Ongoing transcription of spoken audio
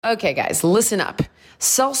Okay, guys, listen up.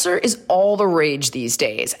 Seltzer is all the rage these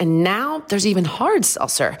days, and now there's even hard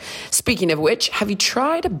seltzer. Speaking of which, have you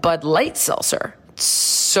tried Bud Light Seltzer? It's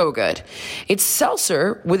so good. It's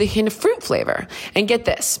seltzer with a hint of fruit flavor. And get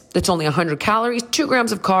this, it's only 100 calories, 2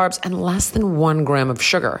 grams of carbs, and less than 1 gram of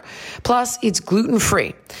sugar. Plus, it's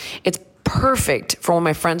gluten-free. It's perfect for when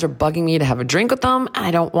my friends are bugging me to have a drink with them and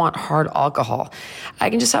I don't want hard alcohol. I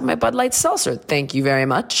can just have my Bud Light Seltzer. Thank you very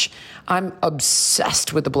much. I'm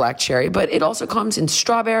obsessed with the black cherry, but it also comes in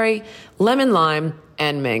strawberry, lemon lime,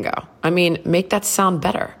 and mango. I mean, make that sound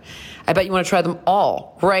better. I bet you want to try them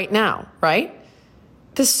all right now, right?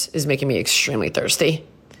 This is making me extremely thirsty.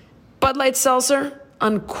 Bud Light Seltzer,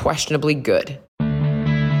 unquestionably good.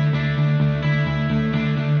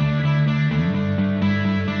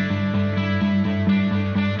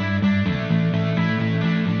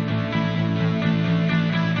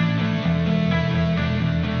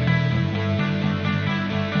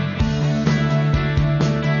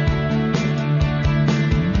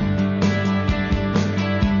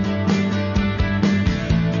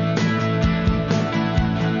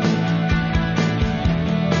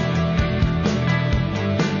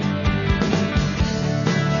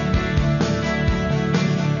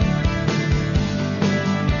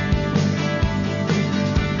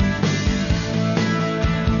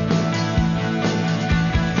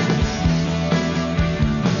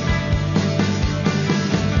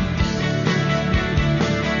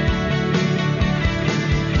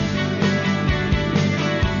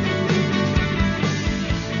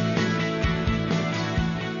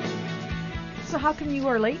 How come you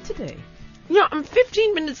are late today? Yeah, I'm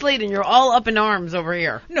 15 minutes late and you're all up in arms over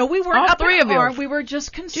here. No, we weren't all up three in of you. arms. We were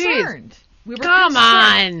just concerned. We were Come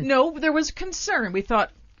concerned. on. No, there was concern. We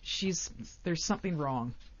thought there's something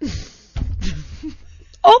wrong.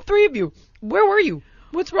 All three of you. Where were you?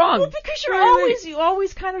 What's wrong? Well, because you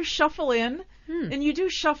always kind of shuffle in, and you do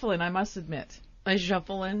shuffle in, I must admit. I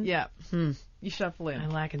shuffle in? Yeah. You shuffle in. I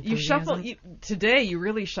lack enthusiasm. Today you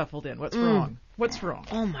really shuffled in. What's wrong? What's wrong?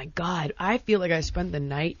 Oh my God. I feel like I spent the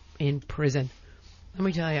night in prison. Let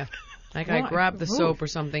me tell you. Like I grabbed the soap or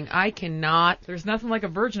something. I cannot. There's nothing like a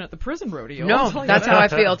virgin at the prison rodeo. No, that's how I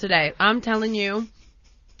feel today. I'm telling you.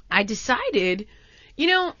 I decided,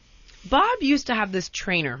 Bob used to have this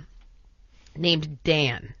trainer named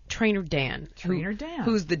Dan. Trainer Dan.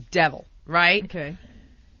 Who's the devil, right? Okay.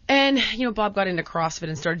 And, Bob got into CrossFit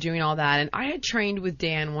and started doing all that. And I had trained with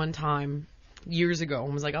Dan one time years ago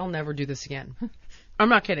and was like, I'll never do this again. I'm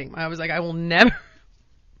not kidding. I was like, I will never.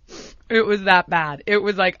 It was that bad. It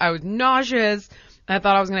was like I was nauseous. I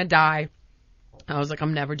thought I was going to die. I was like,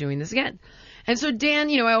 I'm never doing this again. And so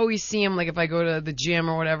Dan, I always see him, like if I go to the gym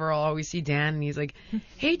or whatever, I'll always see Dan. And he's like,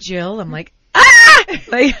 hey, Jill. I'm like, ah!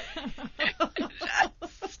 Like, I'm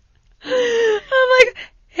like,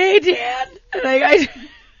 hey, Dan. And I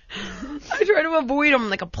try to avoid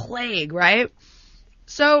him like a plague, right?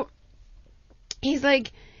 So he's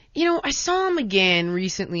like, I saw him again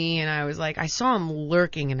recently, and I was like, I saw him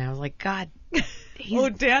lurking, and I was like, God.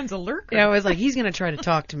 Dan's a lurker. Yeah, I was like, he's going to try to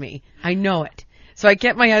talk to me. I know it. So I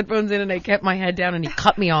kept my headphones in, and I kept my head down, and he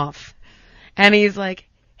cut me off. And he's like,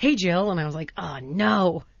 hey, Jill. And I was like, oh,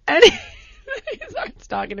 no. And he starts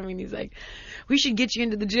talking to me, and he's like, we should get you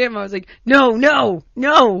into the gym. I was like, no.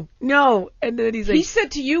 And then he's like, he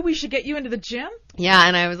said to you, we should get you into the gym? Yeah,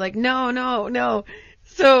 and I was like, no.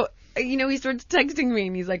 So, he starts texting me,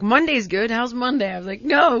 and he's like, Monday's good. How's Monday? I was like,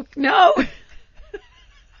 no.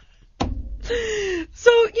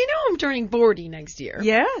 So, I'm turning 40 next year.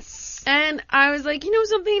 Yes. And I was like,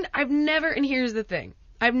 something? and here's the thing.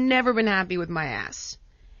 I've never been happy with my ass.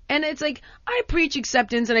 And it's like, I preach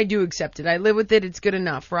acceptance and I do accept it. I live with it. It's good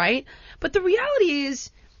enough, right? But the reality is,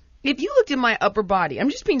 if you looked at my upper body, I'm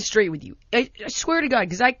just being straight with you. I swear to God,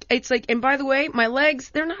 because it's like, and by the way, my legs,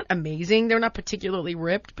 they're not amazing. They're not particularly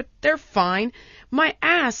ripped, but they're fine. My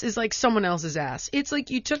ass is like someone else's ass. It's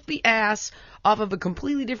like you took the ass off of a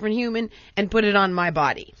completely different human and put it on my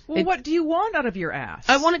body. Well, what do you want out of your ass?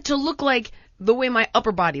 I want it to look like the way my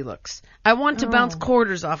upper body looks. I want to bounce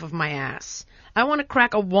quarters off of my ass. I want to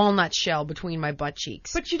crack a walnut shell between my butt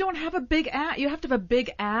cheeks. But you don't have a big ass. You have to have a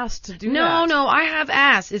big ass to do that. No, I have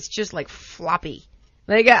ass. It's just like floppy.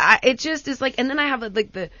 Like it just is like, and then I have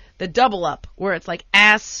like the double up where it's like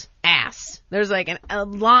ass. There's like a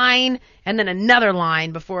line and then another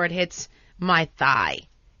line before it hits my thigh,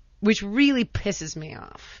 which really pisses me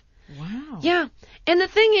off. Wow. Yeah, and the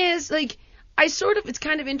thing is, like, it's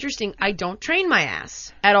kind of interesting. I don't train my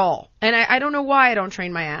ass at all. And I don't know why I don't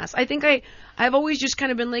train my ass. I think I've always just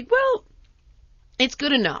kind of been like, well, it's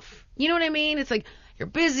good enough. You know what I mean? It's like, you're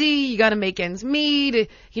busy, you got to make ends meet,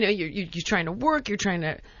 you know, you're trying to work, you're trying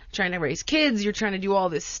to raise kids, you're trying to do all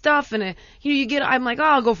this stuff, and I'm like, oh,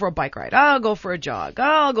 I'll go for a bike ride, I'll go for a jog,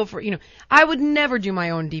 I'll go for, I would never do my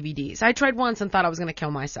own DVDs. I tried once and thought I was going to kill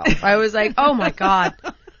myself. I was like, oh my God,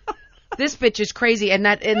 this bitch is crazy, and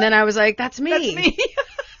then I was like, that's me. That's me.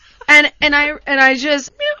 and I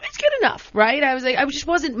just, it's good enough, right? I was like, I just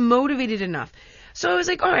wasn't motivated enough. So I was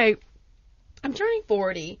like, all right, I'm turning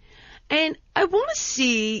 40, and I want to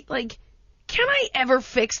see, like, can I ever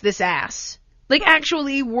fix this ass? Like,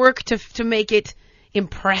 actually work to make it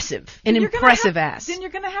impressive. An impressive ass. Then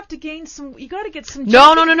you're going to have to gain some, you got to get some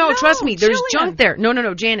No, junk. no, trust me. There's Jillian. junk there.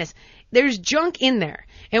 No, Janice. There's junk in there.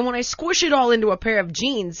 And when I squish it all into a pair of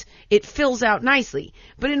jeans, it fills out nicely.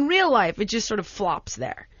 But in real life, it just sort of flops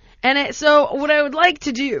there. And so what I would like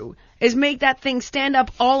to do is make that thing stand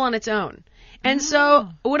up all on its own. And so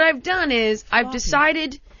what I've done is I've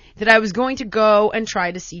decided that I was going to go and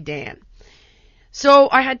try to see Dan. So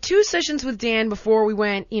I had 2 sessions with Dan before we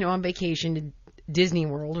went, on vacation to Disney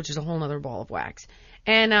World, which is a whole nother ball of wax.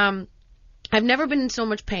 And I've never been in so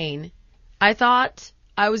much pain. I thought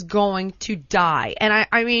I was going to die. And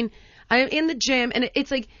I mean, I'm in the gym, and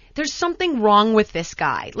it's like there's something wrong with this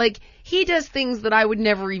guy. Like, he does things that I would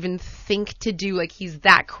never even think to do. Like, he's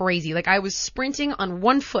that crazy. Like, I was sprinting on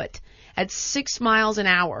one foot at 6 miles an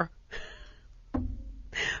hour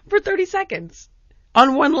for 30 seconds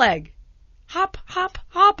on one leg. Hop, hop,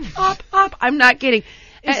 hop, hop, hop. I'm not kidding.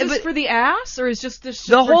 Is this for the ass, or is just this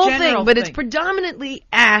the whole general thing? But it's predominantly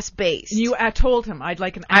ass based. You told him I'd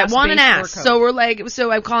like an ass. I want an ass. Workout.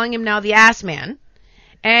 So I'm calling him now the Ass Man,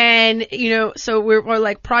 and so we're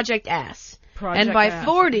like Project Ass. And by ass.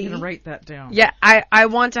 40, I'm gonna write that down. Yeah, I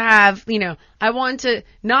want to have, I want to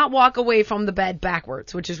not walk away from the bed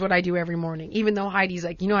backwards, which is what I do every morning. Even though Heidi's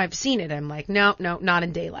like, I've seen it. I'm like, no, not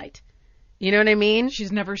in daylight. You know what I mean?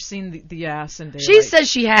 She's never seen the ass in daylight. She says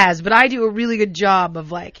she has, but I do a really good job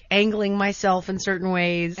of, like, angling myself in certain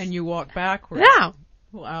ways. And you walk backwards. Yeah.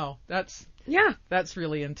 Wow. That's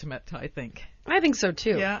really intimate, I think. I think so,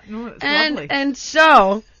 too. Yeah. No, it's lovely. And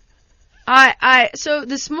so, so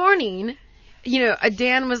this morning,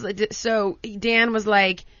 Dan was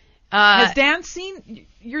like, has Dan seen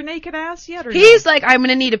your naked ass yet? Or he's like, I'm going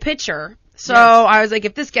to need a picture. So I was like,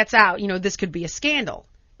 if this gets out, this could be a scandal.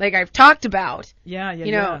 Like, I've talked about,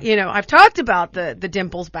 I've talked about the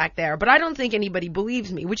dimples back there, but I don't think anybody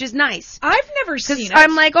believes me, which is nice. I've never seen it.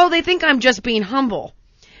 I'm like, oh, they think I'm just being humble,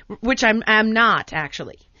 which I'm not,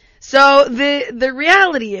 actually. So the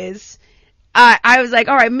reality is, I was like,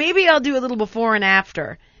 all right, maybe I'll do a little before and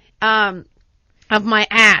after, of my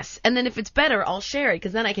ass, and then if it's better, I'll share it,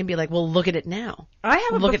 because then I can be like, well, look at it now.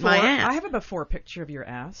 Look at my ass. I have a before picture of your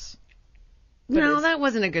ass. No, that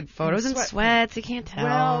wasn't a good photo. It was in sweats. You can't tell.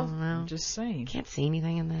 Well, no. I'm just saying. Can't see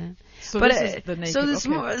anything in that. So this is the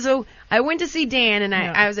naked. So I went to see Dan, and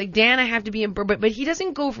I was like, Dan, I have to be in, but he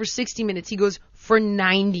doesn't go for 60 minutes. He goes for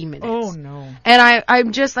 90 minutes. Oh no. And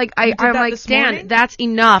I'm just like, I'm like, Dan, morning? that's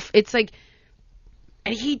enough. It's like,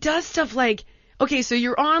 and he does stuff like, okay, so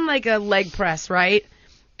you're on like a leg press, right?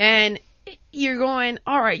 And you're going,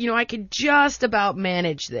 all right, I could just about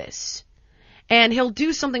manage this. And he'll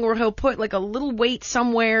do something where he'll put like a little weight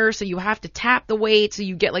somewhere, so you have to tap the weight, so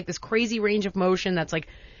you get like this crazy range of motion that's like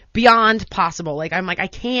beyond possible. Like, I'm like, I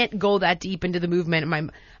can't go that deep into the movement,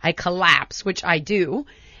 and I collapse, which I do.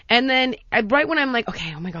 And then right when I'm like,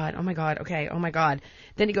 okay, oh my god, okay, oh my god,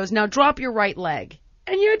 then he goes, now drop your right leg,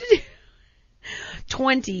 and you have to do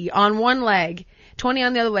 20 on one leg, 20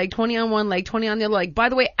 on the other leg, 20 on one leg, 20 on the other leg. By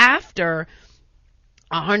the way, after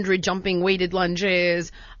 100 jumping weighted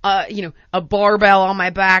lunges, a barbell on my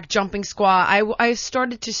back, jumping squat, I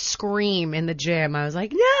started to scream in the gym. I was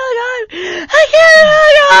like, no, God, I can't,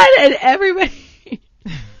 oh God, and everybody,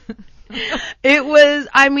 it was,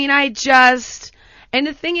 and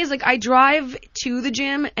the thing is, like, I drive to the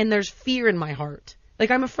gym, and there's fear in my heart.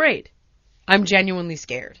 Like, I'm afraid. I'm genuinely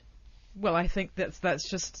scared. Well, I think that's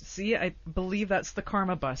just, see, I believe that's the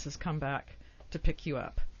karma bus has come back to pick you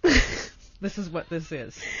up. This is what this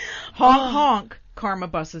is. Honk, honk, karma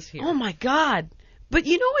bus is here. Oh, my God. But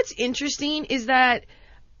you know what's interesting is that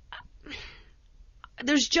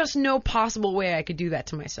there's just no possible way I could do that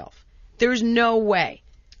to myself. There's no way.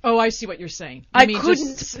 Oh, I see what you're saying. I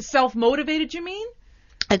couldn't. Just self-motivated, you mean?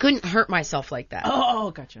 I couldn't hurt myself like that. Oh,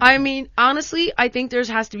 gotcha. I mean, honestly, I think there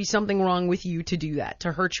has to be something wrong with you to do that,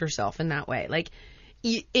 to hurt yourself in that way. Like,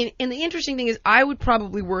 and the interesting thing is, I would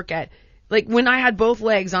probably work at, like, when I had both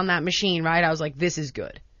legs on that machine, right, I was like, this is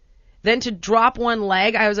good. Then to drop one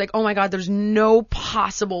leg, I was like, oh my God, there's no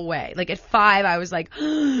possible way. Like at 5, I was like,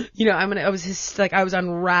 I was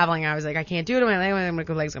unraveling. I was like, I can't do it. My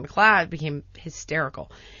leg's going to collapse. It became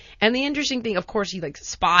hysterical. And the interesting thing, of course, he like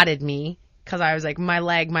spotted me because I was like, my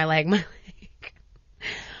leg. But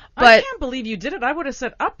I can't believe you did it. I would have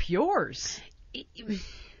said, up yours.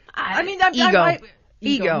 Ego.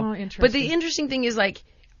 Oh, interesting. But the interesting thing is, like,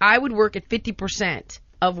 I would work at 50%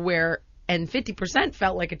 of where, and 50%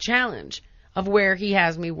 felt like a challenge of where he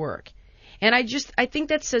has me work. And I think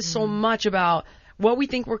that says so much about what we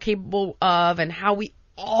think we're capable of and how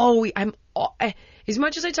as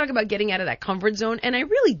much as I talk about getting out of that comfort zone, and I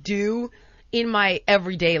really do in my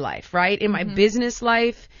everyday life, right? In my business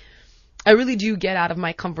life, I really do get out of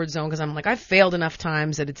my comfort zone because I'm like, I've failed enough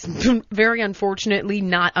times that it's very unfortunately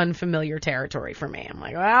not unfamiliar territory for me. I'm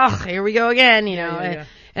like, well, here we go again, Yeah.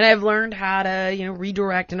 And I've learned how to,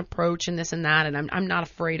 redirect and approach and this and that, and I'm not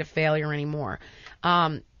afraid of failure anymore.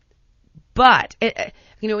 But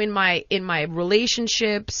in my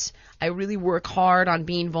relationships, I really work hard on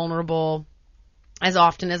being vulnerable as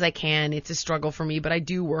often as I can. It's a struggle for me, but I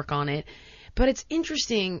do work on it. But it's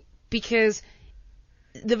interesting because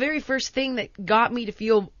the very first thing that got me to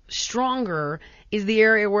feel stronger is the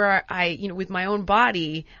area where I with my own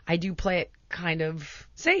body, I do play it kind of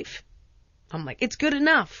safe. I'm like, it's good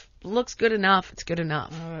enough. Looks good enough. It's good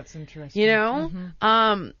enough. Oh, that's interesting.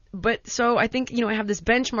 But so I think, I have this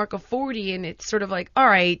benchmark of 40 and it's sort of like, all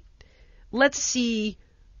right, let's see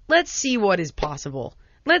what is possible.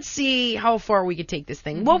 Let's see how far we could take this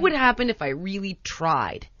thing. What would happen if I really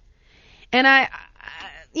tried? And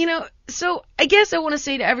so I guess I want to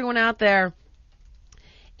say to everyone out there,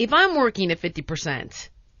 if I'm working at 50%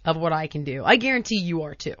 of what I can do, I guarantee you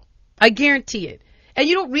are too. I guarantee it. And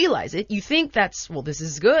you don't realize it. You think this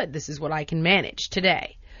is good. This is what I can manage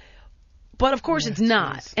today. But of course it's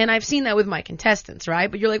not. Geez. And I've seen that with my contestants, right?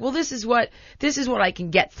 But you're like, well, this is what I can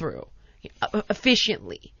get through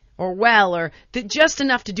efficiently or well or just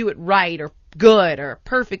enough to do it right or good or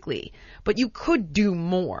perfectly. But you could do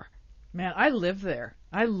more. Man, I live there.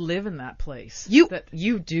 I live in that place. You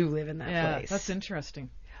do live in that place. Yeah, that's interesting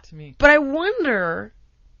to me. But I wonder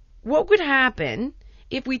what would happen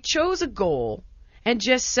if we chose a goal and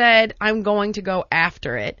just said, I'm going to go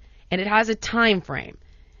after it, and it has a time frame.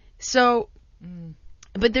 So,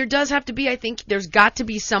 but there does have to be, I think, there's got to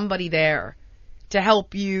be somebody there to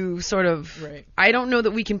help you sort of, right. I don't know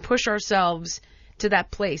that we can push ourselves to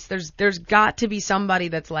that place. There's got to be somebody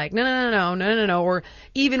that's like, no, or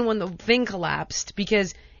even when the thing collapsed,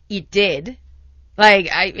 because it did, like,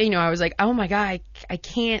 I was like, oh my God, I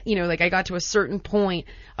can't, like I got to a certain point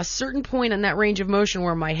on that range of motion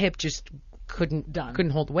where my hip just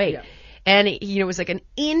couldn't hold weight. Yeah. And it was like an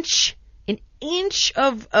inch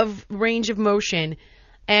of range of motion.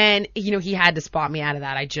 And, he had to spot me out of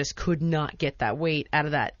that. I just could not get that weight out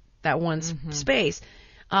of that one space.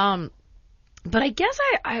 But I guess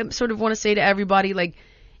I sort of want to say to everybody, like,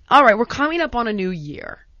 all right, we're coming up on a new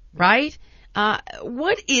year, right?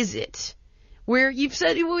 What is it where you've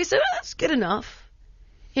said, we said, oh, that's good enough,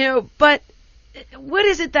 but what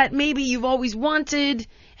is it that maybe you've always wanted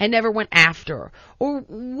and never went after? Or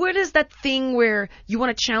what is that thing where you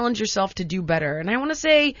want to challenge yourself to do better? And I want to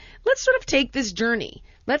say, let's sort of take this journey.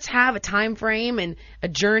 Let's have a time frame and a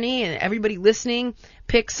journey, and everybody listening,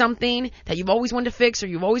 pick something that you've always wanted to fix, or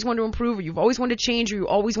you've always wanted to improve, or you've always wanted to change, or you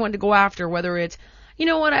always wanted to go after, whether it's,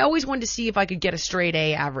 I always wanted to see if I could get a straight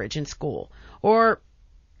A average in school, or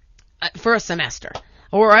for a semester,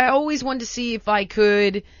 or I always wanted to see if I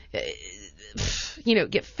could,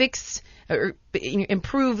 get fixed, or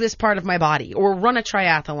improve this part of my body, or run a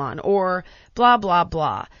triathlon, or blah, blah,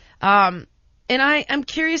 blah. And I'm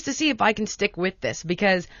curious to see if I can stick with this,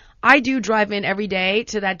 because I do drive in every day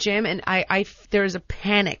to that gym, and there's a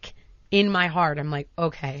panic in my heart. I'm like,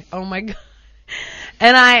 okay, oh my God.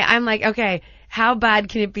 And I'm like, okay, how bad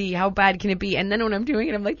can it be? How bad can it be? And then when I'm doing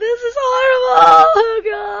it, I'm like, this is horrible. Oh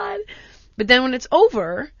God. But then when it's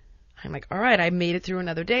over, I'm like, all right, I made it through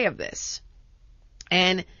another day of this.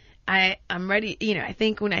 And I'm ready. I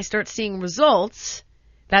think when I start seeing results,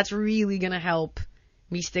 that's really going to help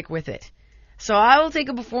me stick with it. So I will take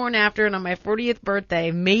a before and after, and on my 40th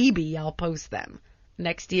birthday, maybe I'll post them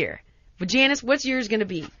next year. But Janice, what's yours going to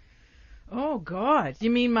be? Oh, God.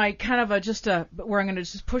 You mean my kind of where I'm going to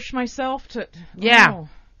just push myself to... Yeah. Oh.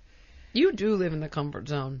 You do live in the comfort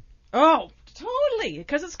zone. Oh, totally.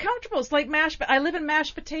 Because it's comfortable. It's like I live in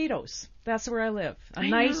mashed potatoes. That's where I live. A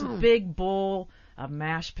nice big bowl of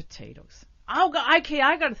mashed potatoes. Oh, okay,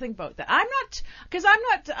 I got to think about that.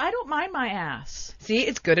 I don't mind my ass. See,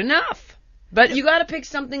 it's good enough. But you got to pick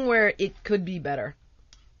something where it could be better.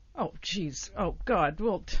 Oh, jeez. Oh, God.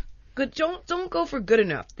 Well, Good. Don't go for good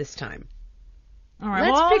enough this time. all right.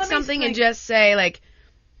 Let's well, pick let me something and think. just say, like,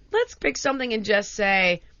 let's pick something and just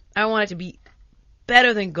say, I want it to be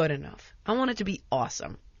better than good enough. I want it to be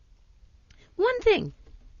awesome. One thing.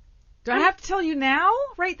 Do I have to tell you now?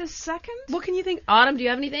 Right this second? What can you think? Autumn, do you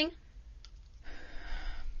have anything?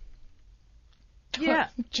 Yeah.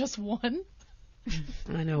 Just one?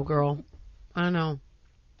 I know, girl. I know.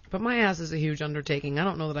 But my ass is a huge undertaking. I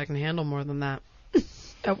don't know that I can handle more than that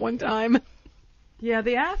at one time. Yeah,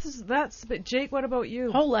 the ass is, that's, but Jake, what about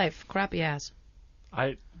you? Whole life, crappy ass.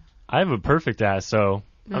 I have a perfect ass, so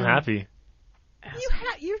I'm happy.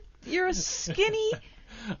 You're a skinny,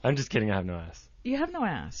 I'm just kidding. I have no ass. you have no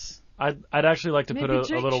ass. I'd actually like to put Maybe a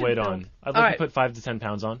Jake little should weight go. on. I'd All like right. to put 5 to 10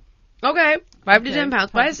 pounds on. Okay, 5 to Okay, 10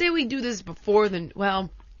 pounds. But I fine. say we do this before the, well,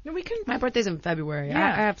 No, we can, my birthday's in February. Yeah.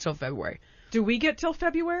 I have till February. do we get till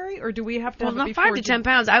February, or do we have to Well, have it not before 5 to 10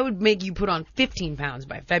 pounds. I would make you put on 15 pounds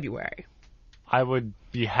by February. I would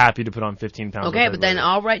be happy to put on 15 pounds. Okay, in but then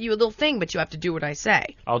February. I'll write you a little thing, but you have to do what I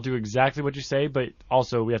say. I'll do exactly what you say, but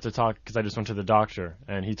also we have to talk because I just went to the doctor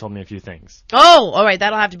and he told me a few things. Oh, all right.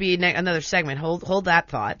 That'll have to be another segment. Hold that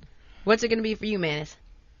thought. What's it going to be for you, Manus?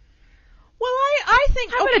 Well, I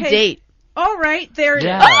think, How about okay. a date? All right, there it is.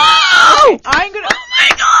 Yeah. Oh! I'm gonna. Oh my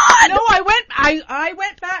God! No, I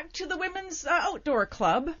went back to the women's outdoor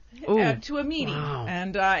club Ooh. to a meeting, Wow.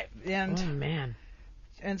 and Oh man.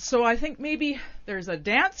 and so I think maybe there's a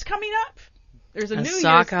dance coming up. There's a A New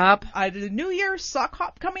sock Year's hop? I did a New Year's sock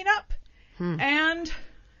hop coming up, Hmm. and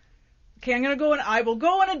okay, I'm gonna go and I will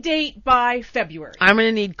go on a date by February. I'm going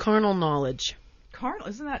to need carnal knowledge. Carnal,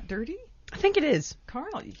 isn't that dirty? I think it is.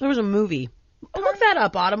 Carnal, There was a movie. Look that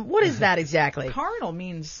up, Autumn. What is that exactly? carnal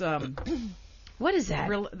means What is that?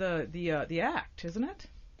 the act, isn't it?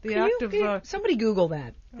 The Can act you- of can you- somebody Google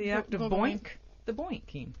that. the act of Googling. boink, the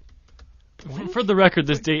boinking. For the record,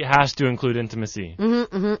 this date has to include intimacy.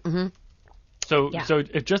 So Yeah. so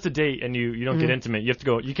if just a date and you don't get intimate, you have to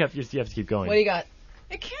go. You have to keep going. What do you got?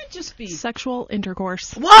 It can't just be. Sexual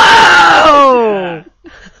intercourse. Whoa!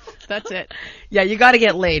 That's it. Yeah, you got to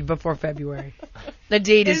get laid before February. The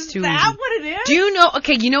date is too that easy. what it is? Do you know?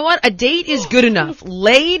 Okay, you know what? A date is good enough.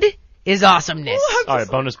 Laid is awesomeness. All right,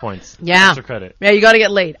 bonus points. Yeah. Extra credit. Yeah, you got to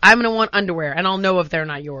get laid. I'm gonna want underwear, and I'll know if they're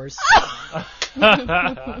not yours.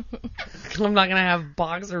 I'm not gonna have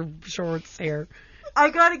boxer shorts here, I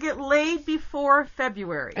gotta get laid before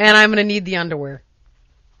February. and I'm gonna need the underwear.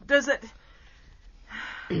 Does it?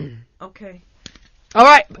 Okay. All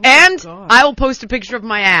right, and God. I will post a picture of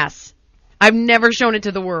my ass. I've never shown it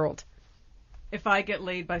to the world. If I get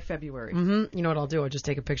laid by February. You know what I'll do? I'll just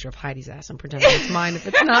take a picture of Heidi's ass and pretend it's mine if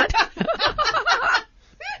it's not.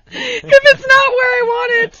 If it's not where I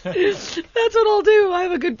want it. That's what I'll do. I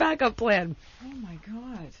have a good backup plan. Oh my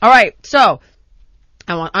God. All right, so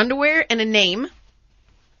I want underwear and a name.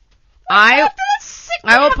 I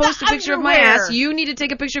will post a picture of my ass. You need to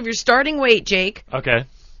take a picture of your starting weight, Jake. Okay.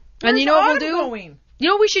 And you know what we'll do? Going? You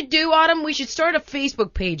know what we should do, Autumn? We should start a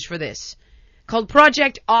Facebook page for this called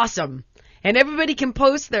Project Awesome. And everybody can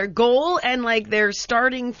post their goal and like their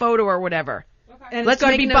starting photo or whatever. And Let's it's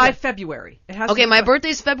gotta make be another- by February. It has to Okay, be my by- birthday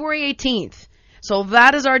is February 18th. So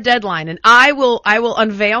that is our deadline. And I will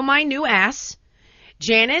unveil my new ass.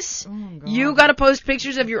 Janice, you got to post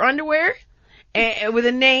pictures of your underwear with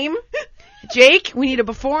a name. Jake, we need a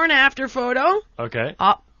before and after photo. Okay.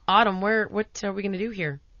 Autumn, what are we going to do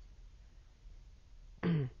here?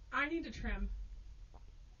 I need to trim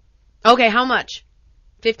Okay, how much?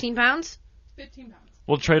 15 pounds? 15 pounds.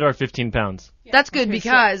 We'll trade our 15 pounds. Yeah. That's good Okay,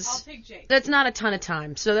 because I'll take Jake. that's not a ton of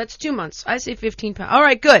time. So that's 2 months. I say 15 pounds. All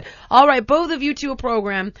right, good. All right, both of you to a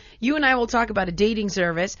program. You and I will talk about a dating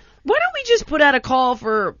service. Why don't we just put out a call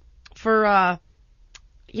for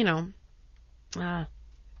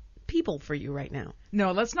people for you right now?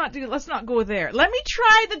 No, let's not go there. Let me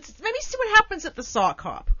try let me see what happens at the sock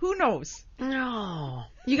hop. Who knows? No.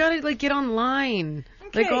 You got to get online.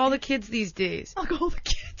 Like Okay. all the kids these days. I'll go the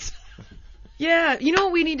kids. Yeah, you know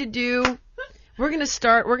what we need to do? We're going to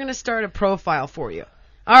start a profile for you.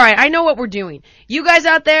 All right, I know what we're doing. You guys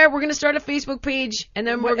out there, we're going to start a Facebook page and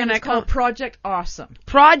then we're going to it's called Project Awesome.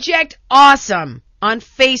 Project Awesome on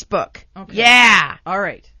Facebook. Okay. Yeah. All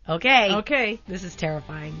right. Okay. Okay. This is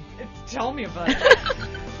terrifying. Tell me about it.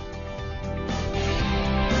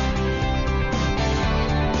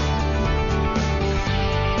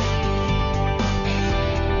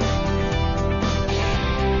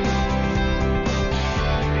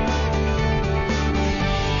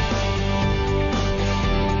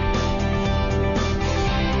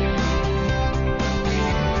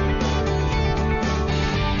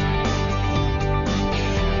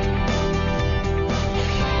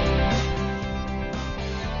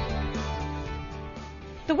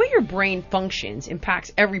 the way your brain functions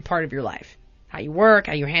impacts every part of your life. How you work,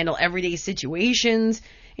 how you handle everyday situations.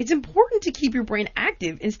 It's important to keep your brain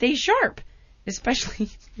active and stay sharp, especially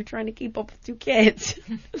if you're trying to keep up with 2 kids.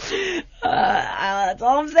 That's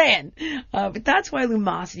all I'm saying. But that's why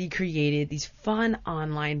Lumosity created these fun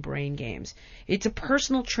online brain games. It's a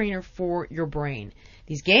personal trainer for your brain.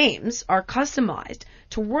 These games are customized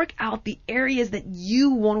to work out the areas that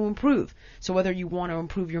you want to improve. So whether you want to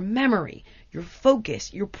improve your memory, your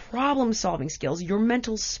focus, your problem-solving skills, your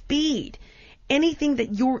mental speed, anything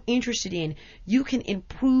that you're interested in, you can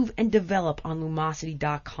improve and develop on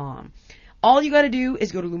Lumosity.com. All you got to do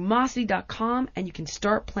is go to Lumosity.com and you can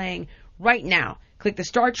start playing right now. Click the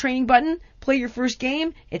Start Training button, play your first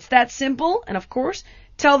game. It's that simple. And of course,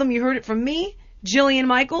 tell them you heard it from me, Jillian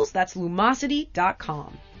Michaels. That's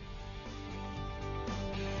Lumosity.com.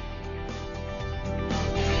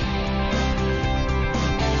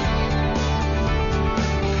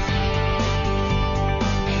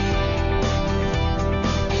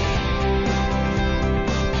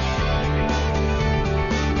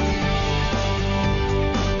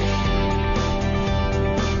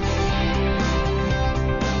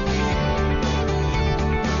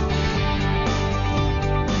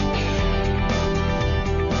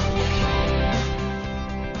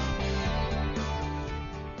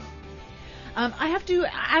 I have to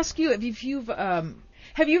ask you if you've have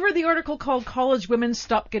you read the article called "College Women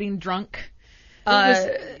Stop Getting Drunk"?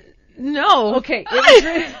 No. Okay.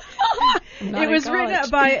 It was written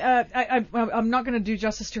by I'm not going to do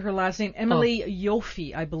justice to her last name. Emily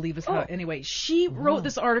Yoffe, I believe is how. Anyway, she wrote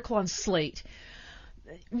this article on Slate.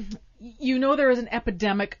 You know, there is an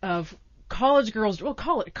epidemic of college girls, well,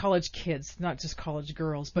 call it college kids, not just college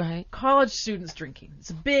girls, but college students drinking. It's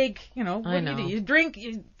a big, what do you do? You drink,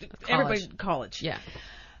 everybody, college. Yeah.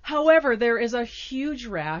 However, there is a huge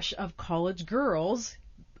rash of college girls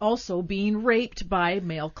also being raped by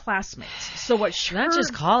male classmates. So what? Not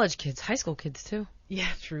just college kids, high school kids too. Yeah,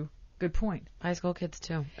 true. Good point. High school kids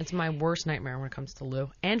too. It's my worst nightmare when it comes to Lou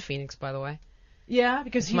and Phoenix, by the way. Yeah,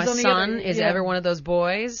 because he's my on the son other, is ever one of those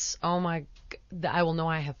boys. Oh my! I will know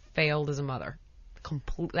I have failed as a mother.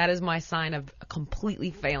 That is my sign of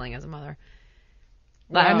completely failing as a mother.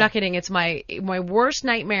 Wow. I'm not kidding. It's my worst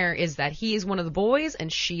nightmare is that he is one of the boys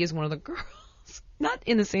and she is one of the girls. Not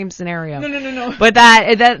in the same scenario. No. But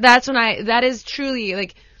that's when that is truly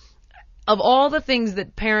like, of all the things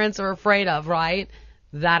that parents are afraid of, right?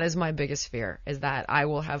 That is my biggest fear, is that I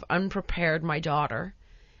will have unprepared my daughter,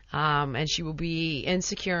 and she will be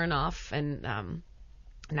insecure enough and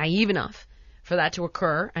naive enough for that to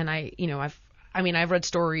occur. And I've read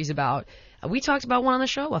stories about. We talked about one on the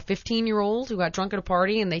show, a 15-year-old who got drunk at a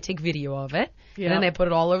party, and they take video of it, and then they put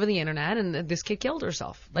it all over the internet, and this kid killed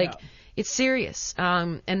herself. It's serious.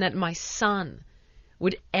 And that my son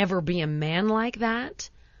would ever be a man like that,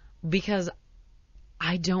 because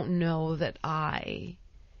I don't know that I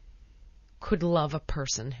could love a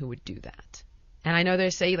person who would do that. And I know they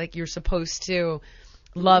say, like, you're supposed to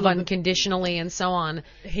love unconditionally and so on.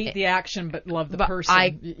 Hate the action, but love the person. I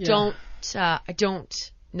don't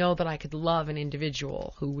know that I could love an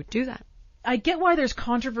individual who would do that. I get why there's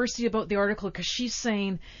controversy about the article, because she's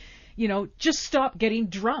saying, just stop getting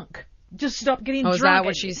drunk. Just stop getting drunk. Is that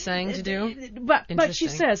what she's saying to do? But she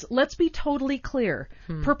says, let's be totally clear.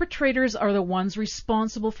 Perpetrators are the ones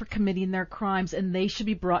responsible for committing their crimes, and they should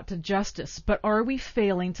be brought to justice. But are we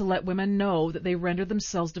failing to let women know that they render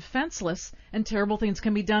themselves defenseless and terrible things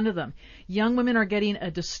can be done to them? Young women are getting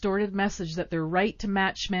a distorted message that their right to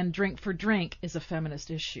match men drink for drink is a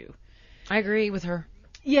feminist issue. I agree with her.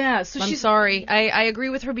 Yeah, so I'm sorry. I agree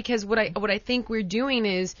with her, because what I think we're doing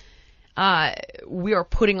is we are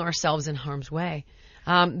putting ourselves in harm's way.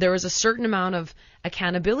 There is a certain amount of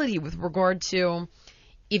accountability with regard to,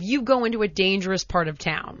 if you go into a dangerous part of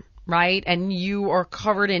town, right, and you are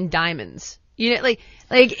covered in diamonds. Like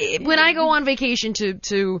when I go on vacation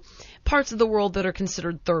to parts of the world that are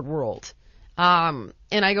considered third world, and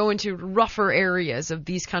I go into rougher areas of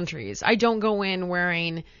these countries, I don't go in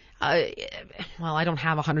wearing. I don't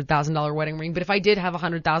have a $100,000 wedding ring, but if I did have a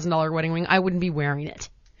 $100,000 wedding ring, I wouldn't be wearing it.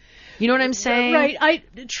 You know what I'm saying? Right.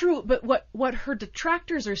 True. But what her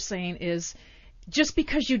detractors are saying is, just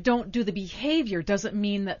because you don't do the behavior doesn't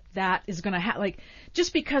mean that is going to happen. Like,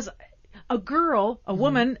 just because a girl, a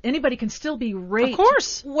woman, anybody can still be raped. Of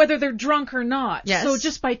course. Whether they're drunk or not. Yes. So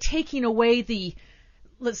just by taking away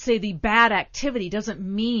let's say the bad activity doesn't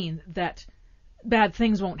mean that bad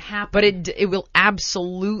things won't happen. But it will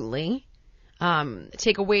absolutely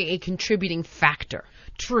take away a contributing factor.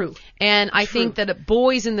 True. And I think that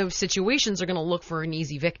boys in those situations are going to look for an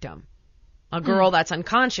easy victim. A girl that's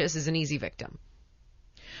unconscious is an easy victim.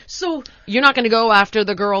 So You're not going to go after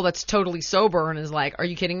the girl that's totally sober and is like, are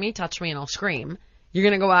you kidding me? Touch me and I'll scream. You're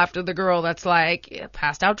going to go after the girl that's like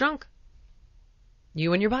passed out drunk.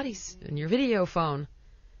 You and your buddies and your video phone.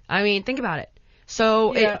 I mean, think about it.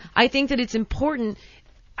 So Yeah. I think that it's important.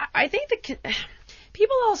 I think that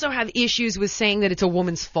people also have issues with saying that it's a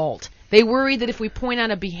woman's fault. They worry that if we point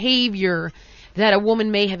out a behavior that a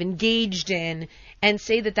woman may have engaged in and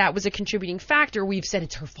say that that was a contributing factor, we've said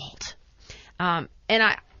it's her fault. And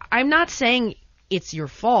I'm not saying it's your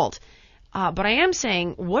fault, but I am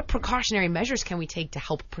saying what precautionary measures can we take to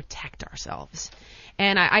help protect ourselves?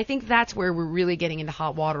 And I think that's where we're really getting into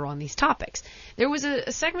hot water on these topics. There was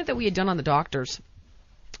a segment that we had done on the doctors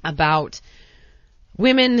about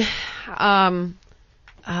women who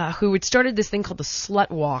had started this thing called the slut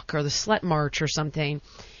walk or the slut march or something.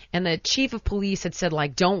 And the chief of police had said,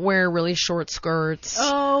 like, don't wear really short skirts.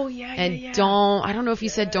 Oh, yeah, And yeah. I don't know if he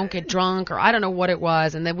said don't get drunk or I don't know what it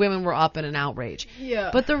was. And the women were up in an outrage. Yeah.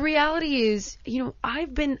 But the reality is,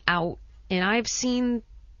 I've been out and I've seen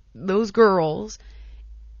those girls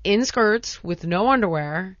in skirts with no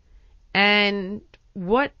underwear. And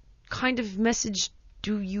what kind of message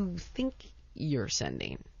do you think you're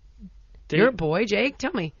sending? You're a boy, Jake.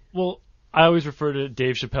 Tell me. Well, I always refer to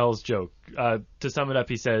Dave Chappelle's joke. To sum it up,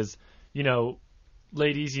 he says,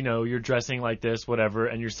 ladies, you're dressing like this, whatever,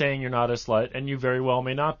 and you're saying you're not a slut, and you very well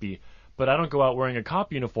may not be. But I don't go out wearing a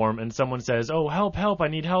cop uniform, and someone says, oh, help, I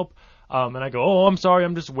need help. And I go, oh, I'm sorry,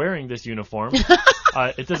 I'm just wearing this uniform.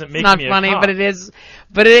 It doesn't make Not me funny, a cop. but it is.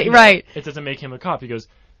 But it right. It doesn't make him a cop. He goes,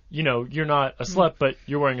 you're not a slut, but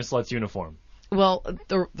you're wearing a slut's uniform. Well,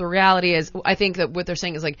 the reality is, I think that what they're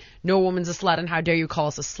saying is like, no woman's a slut, and how dare you call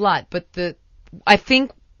us a slut? But I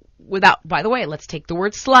think by the way, let's take the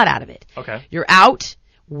word slut out of it. Okay. You're out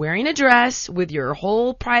wearing a dress with your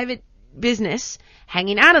whole private business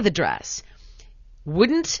hanging out of the dress.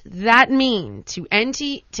 Wouldn't that mean to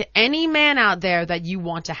any man out there that you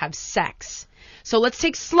want to have sex? So let's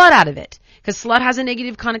take slut out of it, because slut has a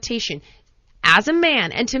negative connotation. As a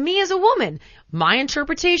man, and to me as a woman, my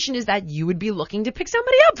interpretation is that you would be looking to pick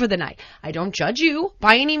somebody up for the night. I don't judge you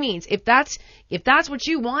by any means. If that's what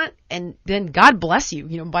you want, and then God bless you.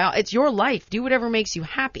 It's your life. Do whatever makes you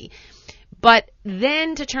happy. But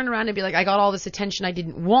then to turn around and be like, I got all this attention I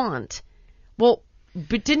didn't want. Well,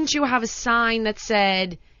 but didn't you have a sign that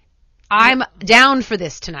said, I'm down for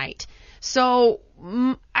this tonight? So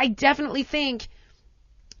I definitely think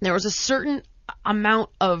there was a certain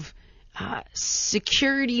amount of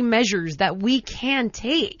security measures that we can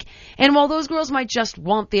take. And while those girls might just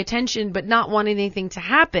want the attention but not want anything to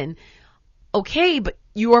happen, okay, but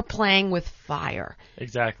you are playing with fire.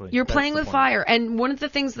 Exactly. You're That's playing the with point. fire. And one of the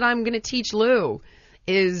things that I'm going to teach Lou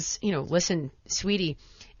is, listen, sweetie.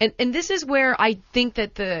 And this is where I think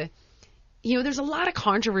that there's a lot of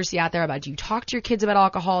controversy out there about, do you talk to your kids about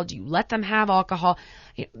alcohol? Do you let them have alcohol?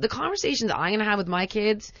 The conversations I'm going to have with my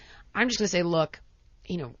kids, I'm just going to say, look,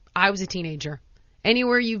 I was a teenager.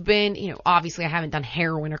 Anywhere you've been, obviously I haven't done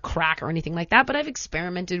heroin or crack or anything like that, but I've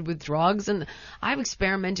experimented with drugs and I've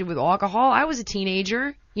experimented with alcohol. I was a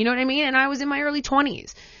teenager, you know what I mean? And I was in my early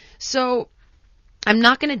 20s. So I'm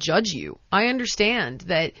not going to judge you. I understand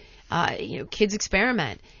that, kids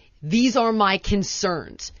experiment. These are my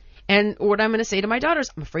concerns. And what I'm going to say to my daughters,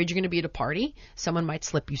 I'm afraid you're going to be at a party. Someone might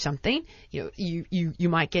slip you something. You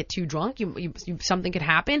might get too drunk. Something could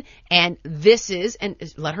happen. And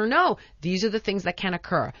let her know, these are the things that can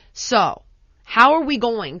occur. So how are we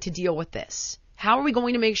going to deal with this? How are we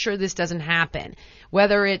going to make sure this doesn't happen?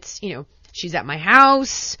 Whether it's, she's at my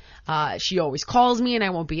house, she always calls me and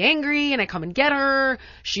I won't be angry and I come and get her.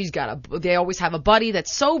 They always have a buddy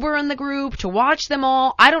that's sober in the group to watch them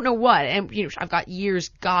all. I don't know what. And, I've got years,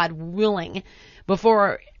 God willing,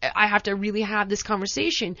 before I have to really have this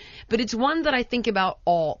conversation. But it's one that I think about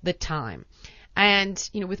all the time. And,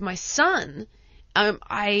 with my son,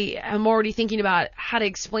 I am already thinking about how to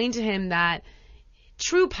explain to him that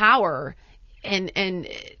true power and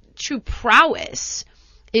true prowess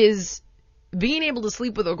is being able to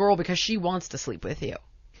sleep with a girl because she wants to sleep with you.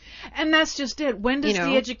 And that's just it. When does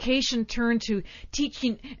the education turn to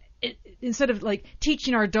teaching, instead of like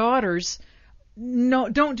teaching our daughters, no,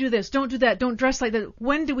 don't do this, don't do that, don't dress like that.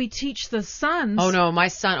 When do we teach the sons? Oh no, my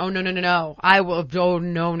son. Oh no. I will. Oh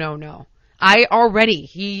no.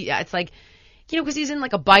 It's like, because he's in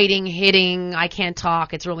like a biting, hitting, I can't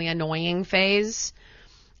talk, it's really annoying phase.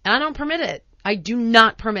 And I don't permit it. I do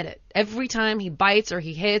not permit it. Every time he bites or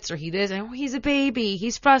he hits or he's a baby,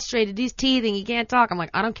 he's frustrated, he's teething, he can't talk. I'm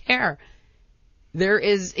like, I don't care.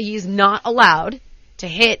 He's not allowed to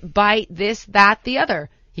hit, bite, this, that, the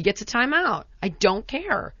other. He gets a timeout. I don't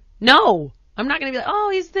care. No, I'm not going to be like, oh,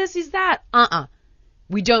 he's this, he's that.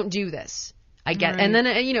 We don't do this. I get, and then,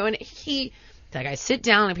 and he, like, I sit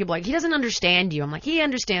down and people are like, he doesn't understand you. I'm like, he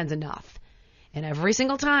understands enough. And every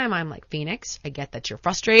single time I'm like, Phoenix, I get that you're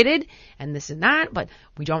frustrated and this and that, but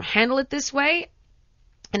we don't handle it this way.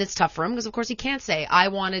 And it's tough for him because, of course, he can't say, I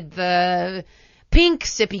wanted the pink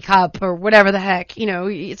sippy cup or whatever the heck.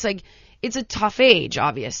 It's like, it's a tough age,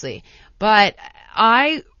 obviously. But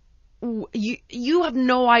you have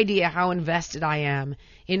no idea how invested I am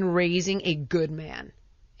in raising a good man.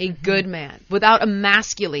 A good man without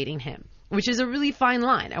emasculating him, which is a really fine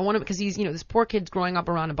line. I want him because he's, this poor kid's growing up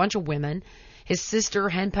around a bunch of women. His sister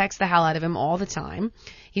henpecks the hell out of him all the time.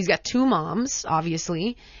 He's got 2 moms,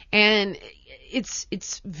 obviously, and it's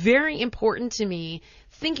very important to me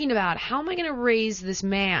thinking about how am I going to raise this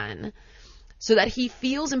man so that he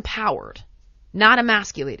feels empowered, not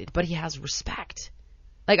emasculated, but he has respect.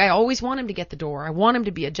 Like, I always want him to get the door. I want him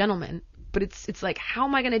to be a gentleman. But it's like, how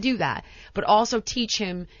am I going to do that? But also teach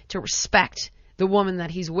him to respect the woman that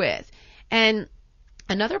he's with. And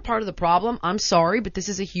another part of the problem, I'm sorry, but this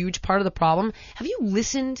is a huge part of the problem. Have you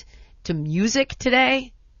listened to music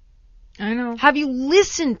today? I know. Have you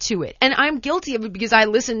listened to it? And I'm guilty of it because I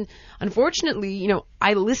listen, unfortunately,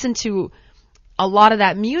 I listen to a lot of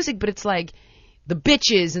that music, but it's like the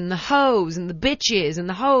bitches and the hoes and the bitches and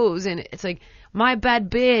the hoes. And it's like, my bad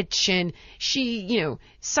bitch, and she,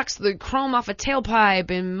 sucks the chrome off a tailpipe,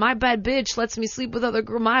 and my bad bitch lets me sleep with other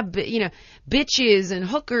girl, bitches and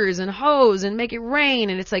hookers and hoes and make it rain,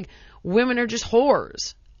 and it's like women are just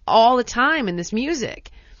whores all the time in this music.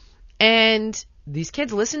 And these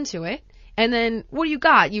kids listen to it, and then what do you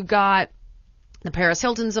got? You've got the Paris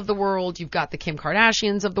Hiltons of the world, you've got the Kim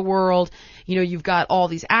Kardashians of the world, you've got all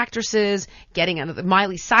these actresses getting out of the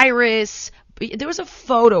Miley Cyrus. There was a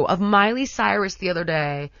photo of Miley Cyrus the other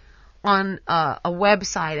day on a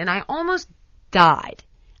website, and I almost died.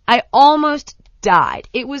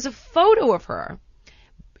 It was a photo of her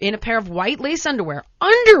in a pair of white lace underwear,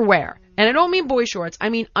 and I don't mean boy shorts, I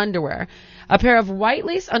mean underwear, a pair of white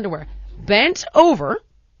lace underwear, bent over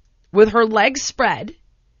with her legs spread,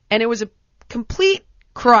 and it was a complete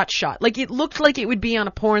crotch shot. Like, it looked like it would be on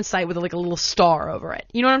a porn site with like a little star over it.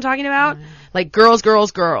 You know what I'm talking about? Like, girls.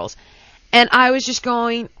 And I was just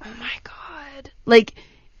going, oh my God. Like,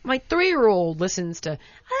 my 3-year-old listens to,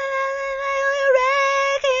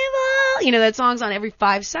 that song's on every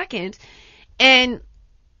 5 seconds. And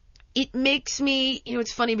it makes me,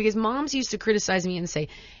 it's funny because moms used to criticize me and say,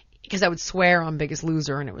 because I would swear on Biggest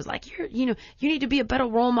Loser, and it was like, you need to be a better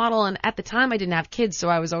role model. And at the time I didn't have kids, so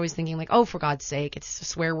I was always thinking like, oh, for God's sake, it's a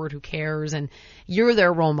swear word, who cares? And you're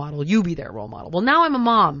their role model, you be their role model. Well, now I'm a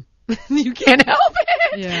mom. You can't help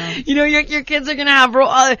it. Yeah. Your kids are going to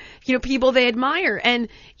have, people they admire. And,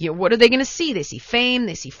 what are they going to see? They see fame,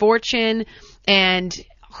 they see fortune, and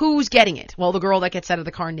who's getting it? Well, the girl that gets out of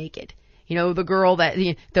the car naked. The girl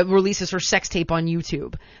that releases her sex tape on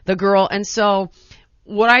YouTube. The girl, and so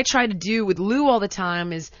what I try to do with Lou all the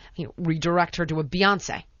time is, redirect her to a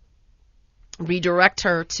Beyonce. Redirect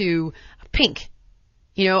her to Pink.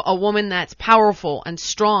 A woman that's powerful and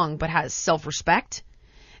strong but has self-respect.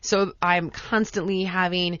 So I'm constantly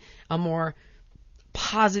having a more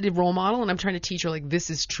positive role model, and I'm trying to teach her, like, this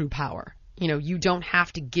is true power. You don't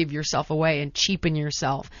have to give yourself away and cheapen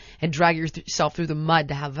yourself and drag yourself through the mud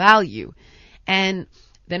to have value. And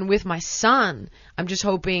then with my son, I'm just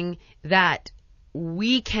hoping that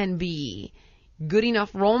we can be good enough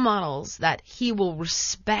role models that he will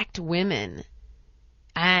respect women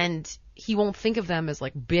and he won't think of them as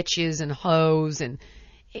like bitches and hoes, and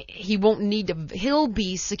he won't need to, he'll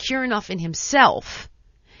be secure enough in himself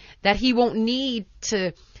that he won't need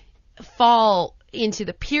to fall into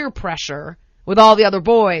the peer pressure with all the other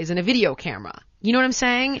boys and a video camera. You know what I'm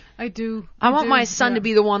saying? I do. I want my son to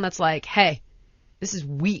be the one that's like, hey, this is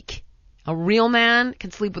weak. A real man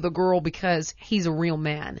can sleep with a girl because he's a real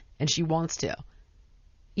man and she wants to.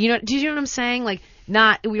 Do you know what I'm saying? Like,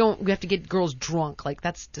 we have to get girls drunk. Like,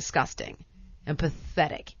 that's disgusting and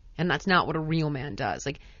pathetic. And that's not what a real man does.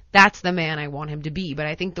 Like, that's the man I want him to be. But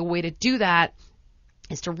I think the way to do that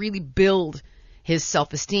is to really build his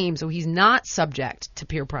self-esteem so he's not subject to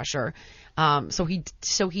peer pressure. So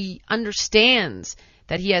he understands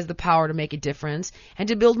that he has the power to make a difference, and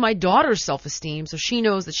to build my daughter's self-esteem so she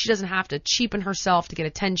knows that she doesn't have to cheapen herself to get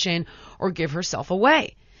attention or give herself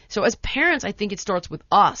away. So as parents, I think it starts with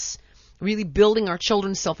us really building our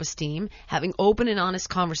children's self-esteem, having open and honest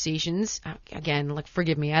conversations. Again, like,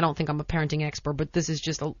 forgive me, I don't think I'm a parenting expert, but this is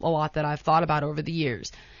just a lot that I've thought about over the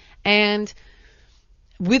years. And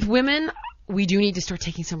with women, we do need to start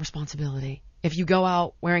taking some responsibility. If you go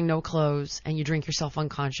out wearing no clothes and you drink yourself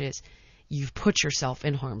unconscious, you've put yourself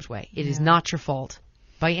in harm's way. It is not your fault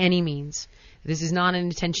by any means. This is not an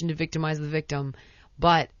intention to victimize the victim,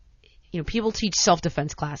 but people teach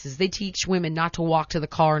self-defense classes. They teach women not to walk to the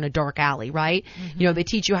car in a dark alley, right? They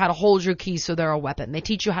teach you how to hold your keys so they're a weapon. They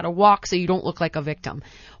teach you how to walk so you don't look like a victim.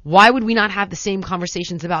 Why would we not have the same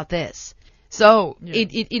conversations about this? So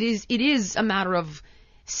it is a matter of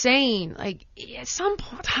saying, like,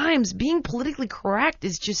 sometimes being politically correct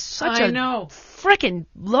is just such a frickin'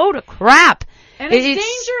 load of crap. And it's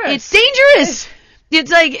dangerous. It's dangerous.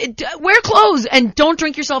 It's like, wear clothes and don't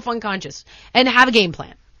drink yourself unconscious and have a game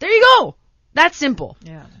plan. There you go. That's simple.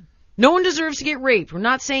 Yeah. No one deserves to get raped. We're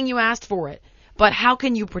not saying you asked for it. But how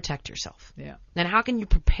can you protect yourself? Yeah. And how can you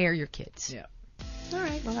prepare your kids? Yeah. All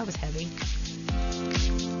right. Well, that was heavy.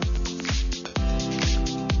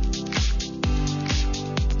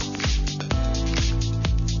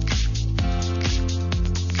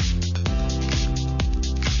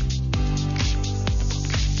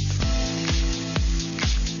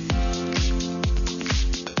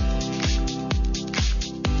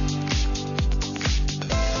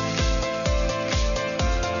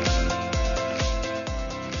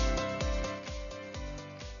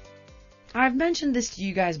 I've mentioned this to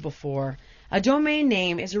you guys before. A domain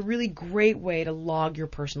name is a really great way to log your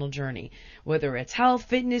personal journey, whether it's health,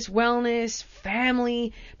 fitness, wellness,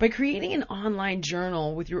 family. By creating an online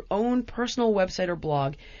journal with your own personal website or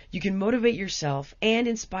blog, you can motivate yourself and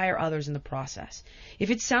inspire others in the process. If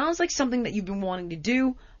it sounds like something that you've been wanting to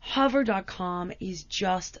do, Hover.com is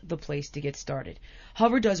just the place to get started.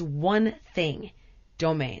 Hover does one thing: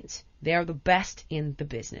 domains. They are the best in the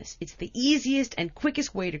business. It's the easiest and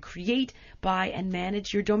quickest way to create, buy, and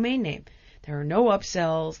manage your domain name. There are no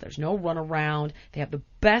upsells. There's no runaround. They have the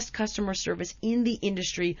best customer service in the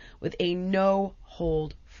industry with a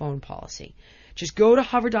no-hold phone policy. Just go to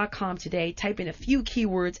Hover.com today, type in a few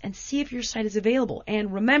keywords, and see if your site is available.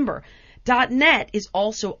 And remember, .net is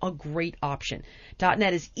also a great option.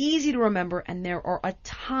 .net is easy to remember, and there are a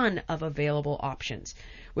ton of available options.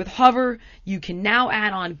 With Hover, you can now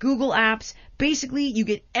add on Google apps. Basically, you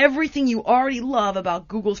get everything you already love about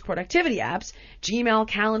Google's productivity apps: Gmail,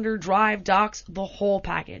 Calendar, Drive, Docs, the whole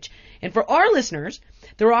package. And for our listeners,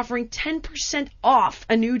 they're offering 10% off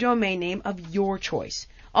a new domain name of your choice.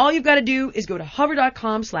 All you've got to do is go to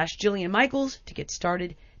hover.com/Jillian Michaels to get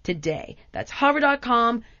started today. That's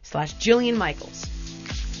hover.com/Jillian Michaels.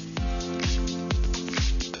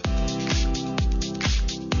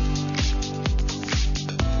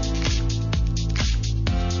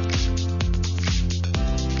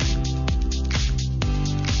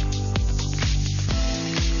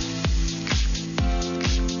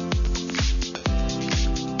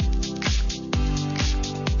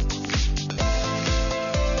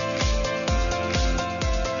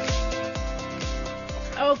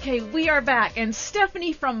 Okay, we are back, and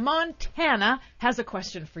Stephanie from Montana has a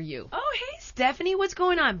question for you. Oh, hey, Stephanie, what's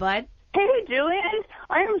going on, bud? Hey, Jillian,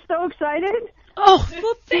 I am so excited. Oh,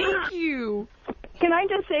 well, thank you. Can I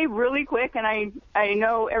just say really quick, and I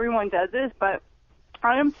know everyone does this, but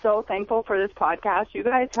I am so thankful for this podcast. You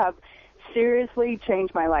guys have seriously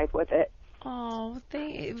changed my life with it. Oh,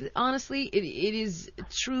 honestly, it is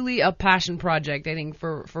truly a passion project, I think,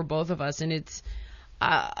 for both of us, and it's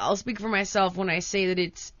I'll speak for myself when I say that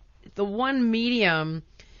it's the one medium,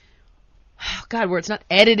 where it's not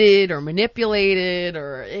edited or manipulated,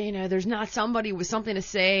 or, there's not somebody with something to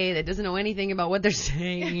say that doesn't know anything about what they're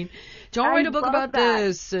saying. Don't write a book about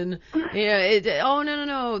this, and,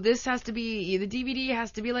 no, this has to be, the DVD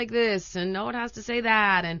has to be like this, and no, it has to say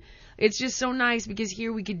that, and it's just so nice because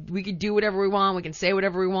here we could do whatever we want, we can say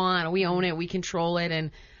whatever we want, and we own it, we control it, and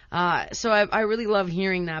so I really love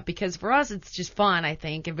hearing that, because for us it's just fun, I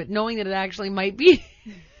think, but knowing that it actually might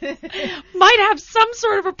have some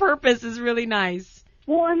sort of a purpose is really nice.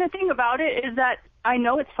 Well, and the thing about it is that I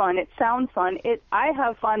know it's fun. It sounds fun. I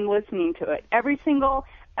have fun listening to it. Every single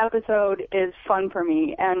episode is fun for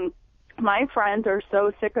me, and my friends are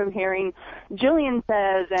so sick of hearing Jillian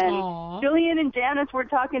says, and Aww. Jillian and Janice were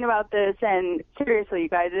talking about this, and seriously, you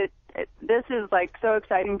guys, this is like so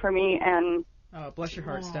exciting for me, and Oh, bless your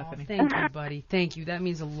heart, Stephanie. Thank you, buddy. Thank you. That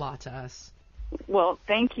means a lot to us. well,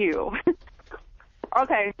 thank you.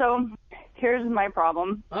 Okay, so here's my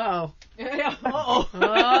problem. Uh-oh. Yeah. Uh-oh.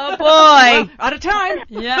 Oh, boy. Out of time.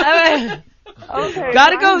 Yeah. Okay,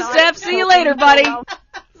 Gotta go, I'm not Steph. See you coping later, so buddy. well.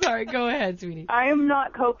 Sorry, go ahead, sweetie. I am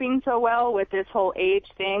not coping so well with this whole age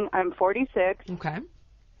thing. I'm 46. Okay.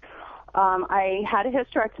 I had a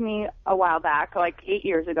hysterectomy a while back, like 8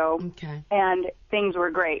 years ago, Okay. and things were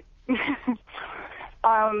great.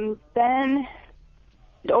 Then,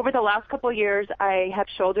 over the last couple of years, I have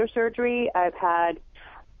shoulder surgery. I've had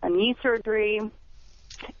a knee surgery,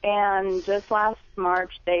 and just last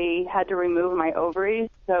March they had to remove my ovaries,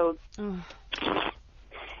 so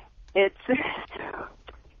it's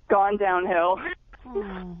gone downhill.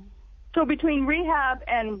 Oh. So between rehab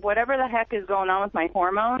and whatever the heck is going on with my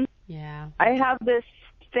hormones, Yeah. I have this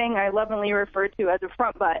thing I lovingly refer to as a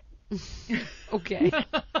front butt. Okay.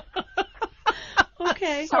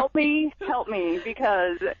 Okay. Help me,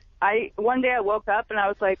 because one day I woke up and I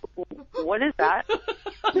was like, what is that?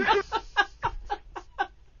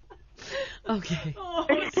 Okay. Oh,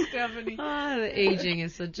 Stephanie. The aging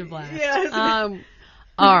is such a blast. Yes.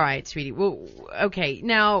 All right, sweetie. Well, okay.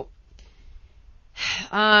 Now,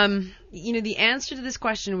 the answer to this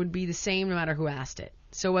question would be the same no matter who asked it.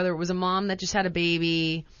 So whether it was a mom that just had a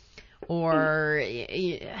baby, or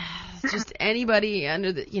just anybody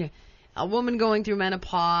under the, a woman going through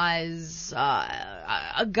menopause,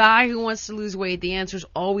 a guy who wants to lose weight, the answer is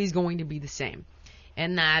always going to be the same.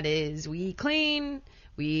 And that is, we eat clean,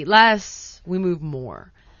 we eat less, we move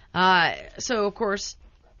more. So, of course,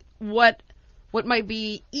 what might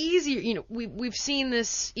be easier, we've seen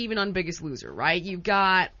this even on Biggest Loser, right? You've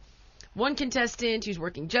got one contestant who's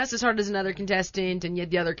working just as hard as another contestant, and yet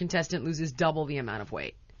the other contestant loses double the amount of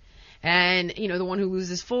weight. And, the one who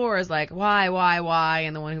loses 4 is like, why?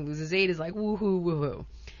 And the one who loses 8 is like, woohoo.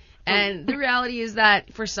 And the reality is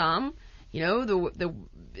that for some,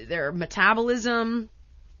 their metabolism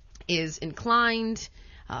is inclined,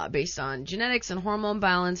 based on genetics and hormone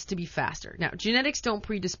balance, to be faster. Now, genetics don't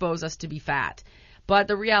predispose us to be fat, but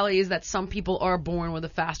the reality is that some people are born with a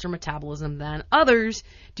faster metabolism than others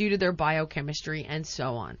due to their biochemistry and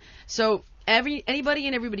so on. So anybody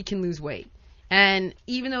and everybody can lose weight. And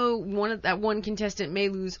even though one contestant may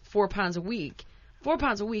lose 4 pounds a week, 4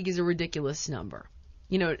 pounds a week is a ridiculous number.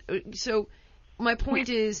 So my point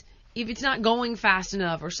is, if it's not going fast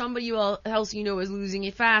enough, or somebody else is losing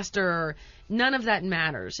it faster, none of that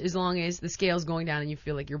matters as long as the scale's going down and you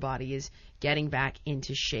feel like your body is getting back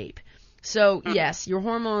into shape. So, yes, your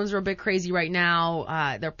hormones are a bit crazy right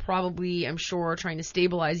now. They're probably, I'm sure, trying to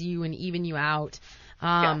stabilize you and even you out.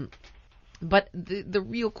 But the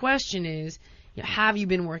real question is, have you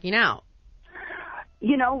been working out?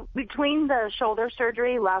 Between the shoulder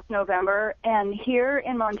surgery last November and here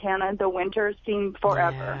in Montana, the winters seem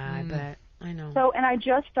forever. Yeah, I bet. I know. So, and I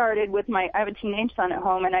just started I have a teenage son at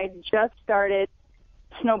home, and I just started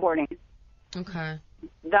snowboarding. Okay.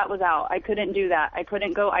 That was out. I couldn't do that. I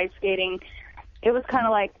couldn't go ice skating. It was kind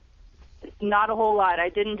of like not a whole lot. I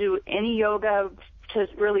didn't do any yoga to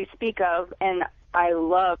really speak of, and I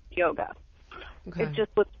love yoga. Okay. It just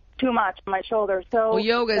was too much on my shoulder. So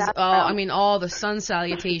yoga's all the sun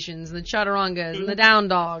salutations and the chaturangas and the down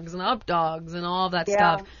dogs and the up dogs and all that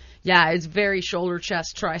stuff. Yeah, it's very shoulder,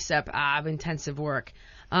 chest, tricep, intensive work.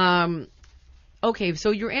 Okay,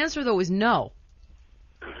 so your answer though is no.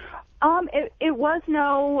 It was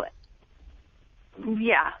no.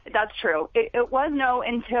 Yeah, that's true. It was no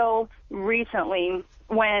until recently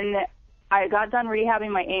when I got done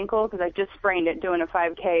rehabbing my ankle because I just sprained it doing a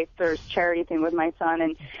 5K for charity thing with my son,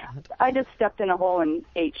 and I just stepped in a hole and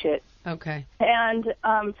ate shit. Okay. And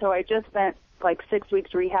so I just spent like 6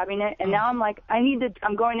 weeks rehabbing it, and now I'm like,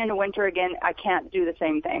 I'm going into winter again. I can't do the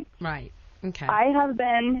same thing. Right. Okay. I have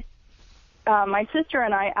been, my sister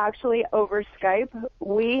and I actually over Skype,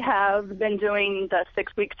 we have been doing the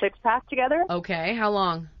 6-week 6-pack together. Okay. How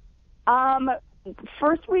long?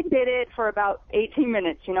 First we did it for about 18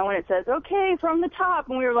 minutes, when it says, okay, from the top.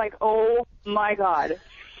 And we were like, oh, my God.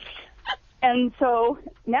 And so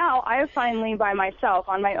now I have finally, by myself,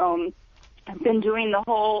 on my own, been doing the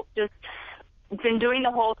whole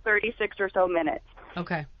 36 or so minutes.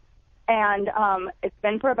 Okay. And it's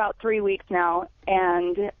been for about 3 weeks now.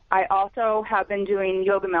 And I also have been doing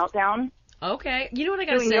Yoga Meltdown. Okay. You know what I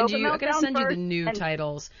got to send you? I got to send you the new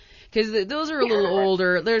titles. Because those are a little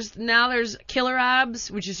older. There's Killer Abs,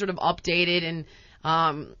 which is sort of updated and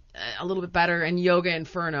a little bit better, and Yoga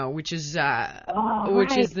Inferno, which is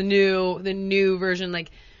is the new version. Like,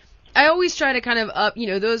 I always try to kind of up.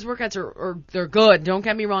 Those workouts are they're good. Don't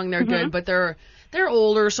get me wrong, they're good, but they're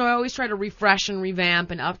older. So I always try to refresh and revamp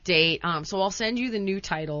and update. So I'll send you the new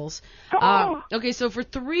titles. Okay, so for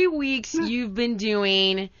 3 weeks you've been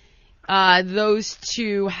doing those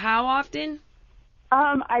two. How often?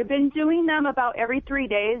 I've been doing them about every 3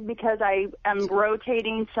 days because I am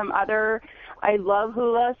rotating some other. I love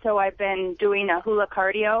hula, so I've been doing a hula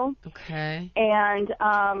cardio. Okay. And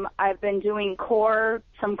I've been doing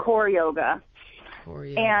some core yoga.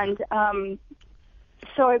 And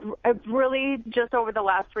so I've really just over the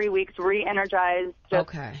last 3 weeks re-energized.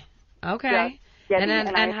 Okay.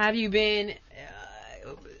 And have you been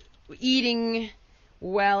eating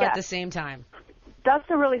well Yeah. at the same time. That's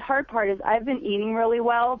the really hard part is I've been eating really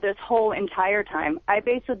well this whole entire time. I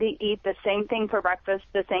basically eat the same thing for breakfast,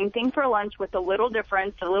 the same thing for lunch with a little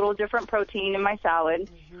different protein in my salad.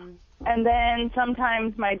 And then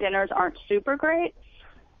sometimes my dinners aren't super great.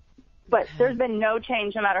 But there's been no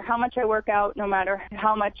change no matter how much I work out, no matter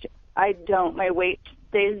how much I don't. My weight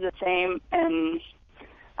stays the same, and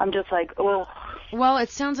I'm just like, oh. Well, it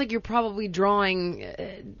sounds like you're probably drawing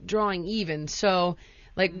even. So,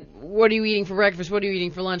 like, what are you eating for breakfast? What are you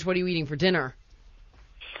eating for lunch? What are you eating for dinner?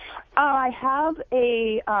 I have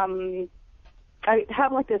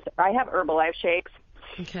Herbalife shakes,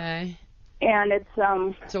 Okay. and it's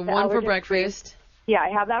So the one for allergen-free. breakfast. Yeah, I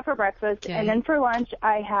have that for breakfast, Okay. and then for lunch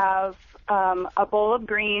I have a bowl of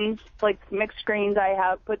greens, like mixed greens. I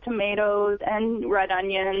have put tomatoes and red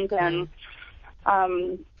onions, and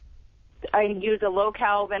I use a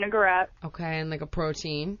low-cal vinaigrette. Okay, and like a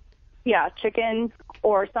protein. Yeah, chicken,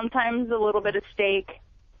 or sometimes a little bit of steak.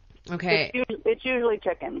 Okay. It's usually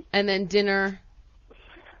chicken. And then dinner.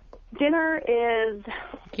 Dinner is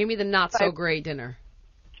Give me the not so great dinner.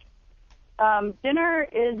 dinner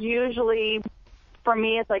is usually, for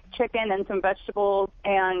me, it's like chicken and some vegetables,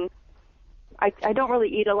 and I don't really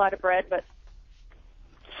eat a lot of bread, but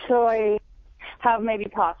so I have maybe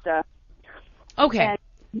pasta. Okay.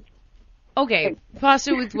 Okay.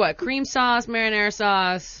 Pasta with what? Cream sauce, marinara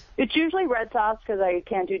sauce. It's usually red sauce because I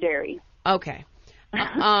can't do dairy. Okay.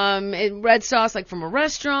 And red sauce like from a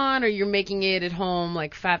restaurant, or you're making it at home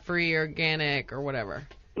like fat-free, organic, or whatever?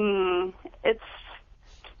 It's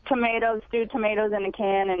tomatoes, stewed tomatoes in a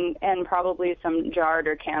can, and probably some jarred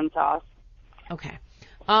or canned sauce. Okay.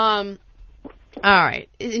 All right.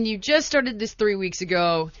 And you just started this 3 weeks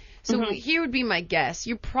ago. So here would be my guess.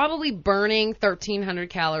 You're probably burning 1,300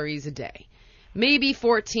 calories a day. Maybe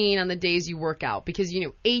 14 on the days you work out because,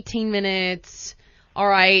 18 minutes. All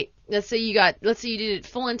right. Let's say you did it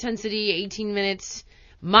full intensity, 18 minutes.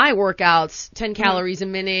 My workouts, 10 calories a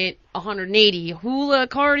minute, 180. Hula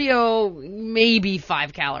cardio, maybe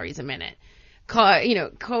 5 calories a minute.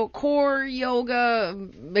 Core yoga,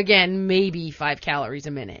 again, maybe 5 calories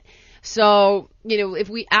a minute. So, if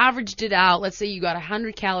we averaged it out, let's say you got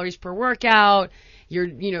 100 calories per workout, your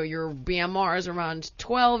BMR is around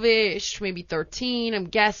 12-ish, maybe 13, I'm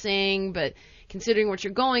guessing, but considering what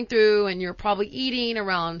you're going through, and you're probably eating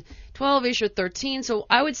around 12-ish or 13, so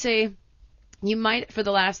I would say you might, for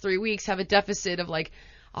the last 3 weeks, have a deficit of like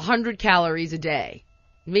 100 calories a day,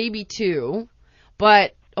 maybe 2,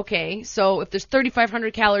 but, okay, so if there's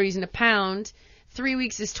 3,500 calories in a pound, 3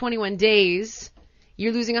 weeks is 21 days,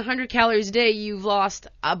 you're losing 100 calories a day, you've lost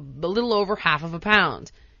a little over half of a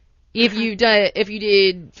pound. If you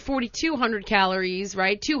did 4,200 calories,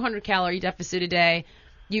 right, 200 calorie deficit a day,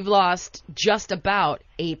 you've lost just about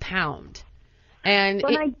a pound. And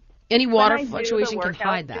any water fluctuation can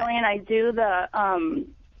hide that. Julian, I do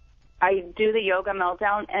the yoga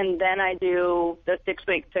meltdown, and then I do the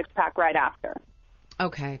 6-week six-pack right after.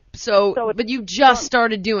 Okay, so but you just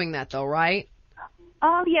started doing that though, right?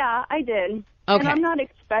 Yeah, I did. Okay. And I'm not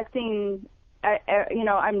expecting,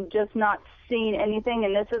 I'm just not seeing anything,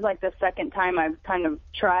 and this is like the second time I've kind of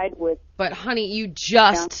tried with. But honey, you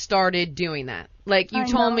just started doing that. Like you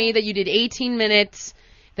told me that you did 18 minutes,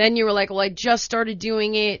 then you were like, well, I just started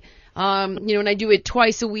doing it, and I do it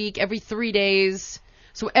twice a week, every 3 days.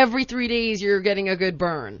 So every 3 days you're getting a good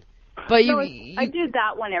burn. But I do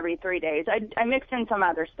that one every 3 days. I mix in some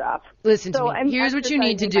other stuff. Listen to me. Here's what you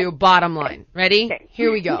need to do, bottom line. Ready? Okay.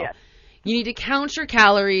 Here we go. Yes. You need to count your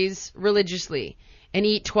calories religiously and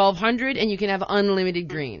eat 1,200, and you can have unlimited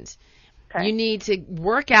greens. Okay. You need to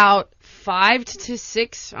work out 5 to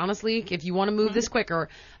 6, honestly, if you want to move this quicker,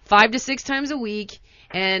 5 to 6 times a week.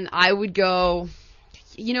 And I would go,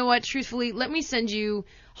 you know what, truthfully, let me send you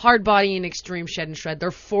Hard Body and Extreme Shed and Shred.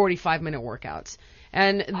 They're 45-minute workouts.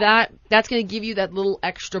 And that's going to give you that little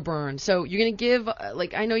extra burn. So you're going to give,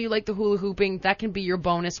 I know you like the hula hooping. That can be your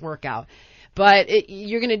bonus workout. But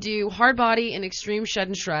you're going to do Hard Body and Extreme Shed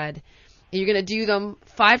and Shred. And you're going to do them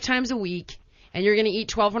 5 times a week. And you're going to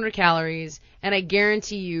eat 1,200 calories. And I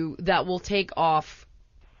guarantee you that will take off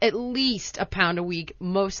at least a pound a week,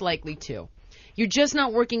 most likely 2. You're just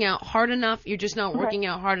not working out hard enough. You're just not working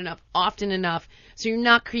out hard enough often enough. So you're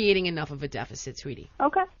not creating enough of a deficit, sweetie.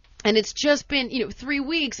 Okay. And it's just been, 3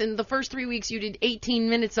 weeks, and the first 3 weeks you did 18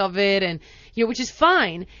 minutes of it, and, which is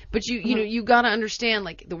fine, but you gotta understand,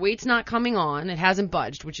 the weight's not coming on, it hasn't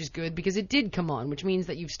budged, which is good, because it did come on, which means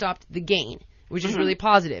that you've stopped the gain, which is really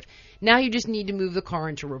positive. Now you just need to move the car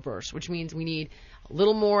into reverse, which means we need a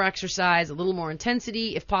little more exercise, a little more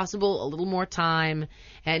intensity, if possible, a little more time,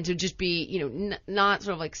 and to just be, you know, not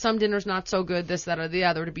sort of like some dinners not so good, this, that, or the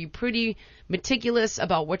other, to be pretty meticulous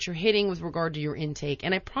about what you're hitting with regard to your intake.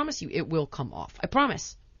 And I promise you, it will come off. I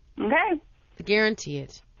promise. Okay. I guarantee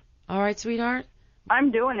it. All right, sweetheart?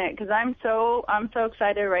 I'm doing it because I'm so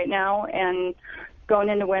excited right now, and going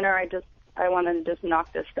into winter, I want to just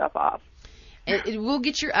knock this stuff off. And we'll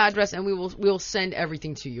get your address and we'll send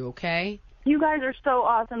everything to you, okay? You guys are so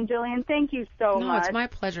awesome, Jillian. Thank you so much. No, it's my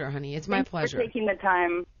pleasure, honey. It's my Thanks pleasure. for taking the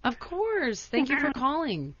time. Of course. Thank you for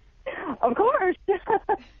calling. Of course.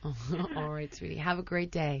 All right, sweetie. Have a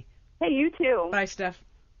great day. Hey, you too. Bye, Steph.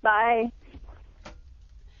 Bye.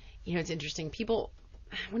 You know, it's interesting. People,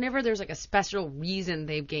 whenever there's like a special reason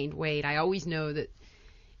they've gained weight, I always know that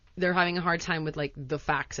they're having a hard time with like the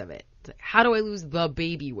facts of it. It's like, how do I lose the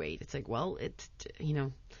baby weight? It's like, well, it's, you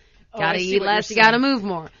know, gotta eat less, you gotta move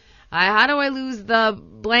more. How do I lose the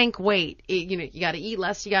blank weight? You know, you gotta eat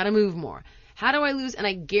less, you gotta move more. How do I lose? And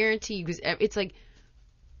I guarantee you, because it's like,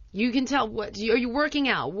 you can tell, are you working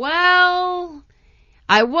out? Well,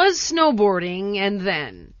 I was snowboarding, and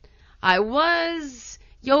then I was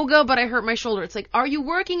yoga, but I hurt my shoulder. It's like, are you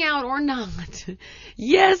working out or not?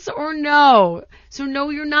 Yes or no? So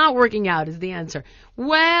no, you're not working out is the answer.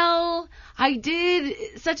 Well, I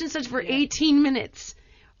did such and such for 18 minutes.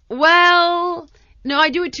 Well, no, I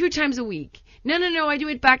do it 2 times a week. No, I do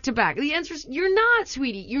it back to back. The answer is, you're not,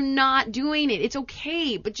 sweetie. You're not doing it. It's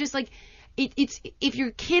okay. But just like, it's if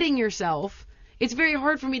you're kidding yourself, it's very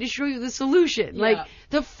hard for me to show you the solution. Yeah. Like,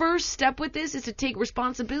 the first step with this is to take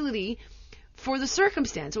responsibility for the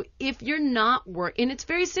circumstance. So if you're not and it's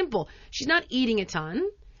very simple. She's not eating a ton,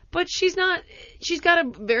 but she's got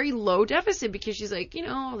a very low deficit because she's like, you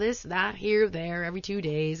know, this, that, here, there, every 2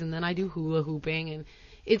 days, and then I do hula hooping, and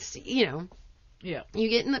it's, you know, Yeah. you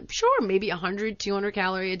get in maybe 100, 200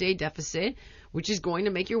 calorie a day deficit, which is going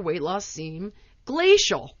to make your weight loss seem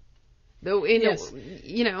glacial. Though, Yes.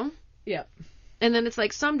 you know, Yeah. and then it's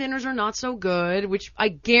like some dinners are not so good, which I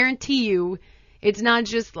guarantee you, it's not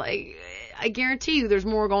just like, I guarantee you there's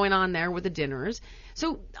more going on there with the dinners.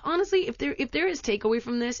 So honestly, if there is takeaway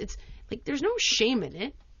from this, it's like there's no shame in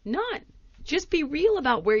it. None. Just be real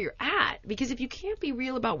about where you're at. Because if you can't be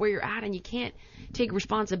real about where you're at and you can't take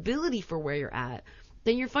responsibility for where you're at,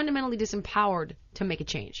 then you're fundamentally disempowered to make a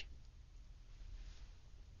change.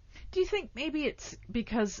 Do you think maybe it's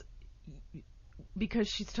because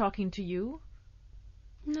she's talking to you?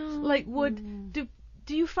 No. Like,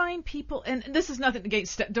 do you find people, and this is nothing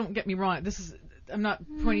against, don't get me wrong, I'm not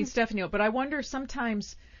pointing Stephanie out, but I wonder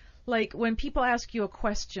sometimes, like, when people ask you a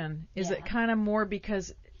question, is it kind of more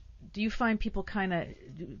because, do you find people kind of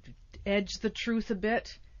edge the truth a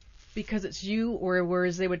bit because it's you, or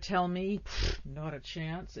whereas they would tell me, not a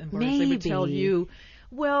chance, and whereas they would tell you,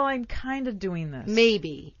 well, I'm kind of doing this.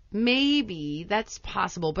 Maybe that's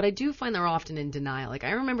possible, but I do find they're often in denial. Like,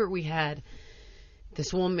 I remember we had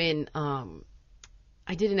this woman,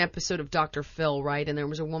 I did an episode of Dr. Phil, right? And there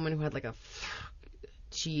was a woman who had like a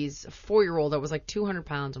 4-year-old that was like 200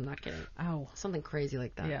 pounds. I'm not kidding. Ow. Something crazy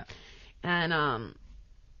like that. Yeah. And,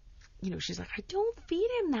 you know, she's like, I don't feed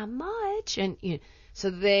him that much. And, you know, so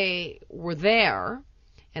they were there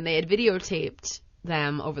and they had videotaped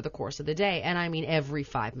them over the course of the day. And I mean, every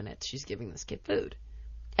 5 minutes she's giving this kid food.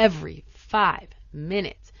 Every 5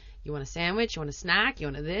 minutes. You want a sandwich? You want a snack? You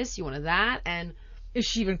want a this? You want a that? And Is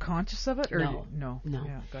she even conscious of it? Or No.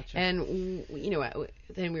 Yeah, gotcha. And, you know,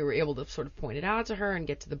 then we were able to sort of point it out to her and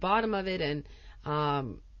get to the bottom of it. And,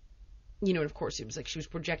 you know, and of course it was like she was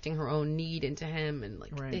projecting her own need into him. And,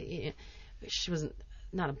 like, Right. she wasn't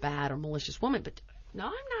not a bad or malicious woman. But, no,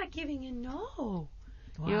 I'm not giving you no.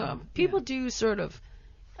 Wow. You know, people do sort of,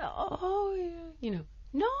 you know,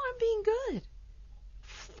 no, I'm being good.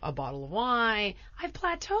 A bottle of wine. I've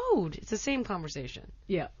plateaued. It's the same conversation.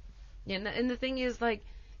 Yeah. And the thing is, like,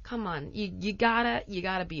 come on, you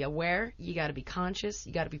gotta be aware, you gotta be conscious,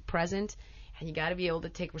 you gotta be present, and you gotta be able to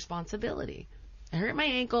take responsibility. I hurt my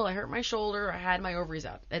ankle, I hurt my shoulder, I had my ovaries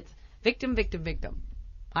out. It's victim.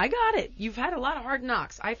 I got it. You've had a lot of hard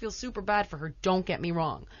knocks. I feel super bad for her, don't get me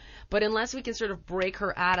wrong. But unless we can sort of break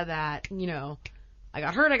her out of that, you know, I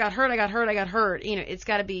got hurt, you know, it's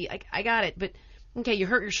gotta be, I got it. But, okay, you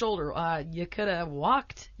hurt your shoulder, you could have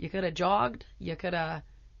walked, you could have jogged, you could have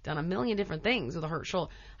done a million different things with a hurt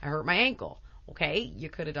shoulder. I hurt my ankle. Okay, you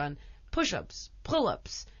could have done push-ups,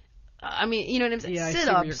 pull-ups. I mean, you know what I'm saying? Yeah, I see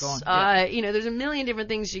Sit-ups. where you're going. Yeah. You know, there's a million different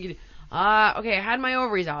things you could do. Okay, I had my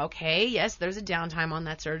ovaries out. Okay, yes, there's a downtime on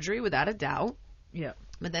that surgery, without a doubt. Yeah.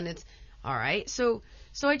 But then it's, All right. So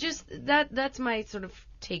I just that's my sort of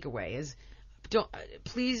takeaway is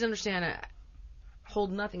please understand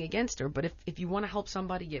hold nothing against her, but if you want to help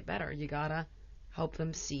somebody get better, you got to help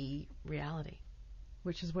them see reality.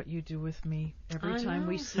 Which is what you do with me every time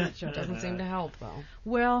we see each other. Doesn't seem to help though.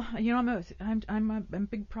 Well, you know, I'm a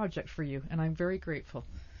big project for you, and I'm very grateful.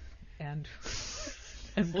 And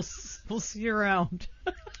we'll see you around.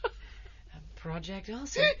 Project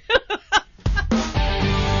Elsie.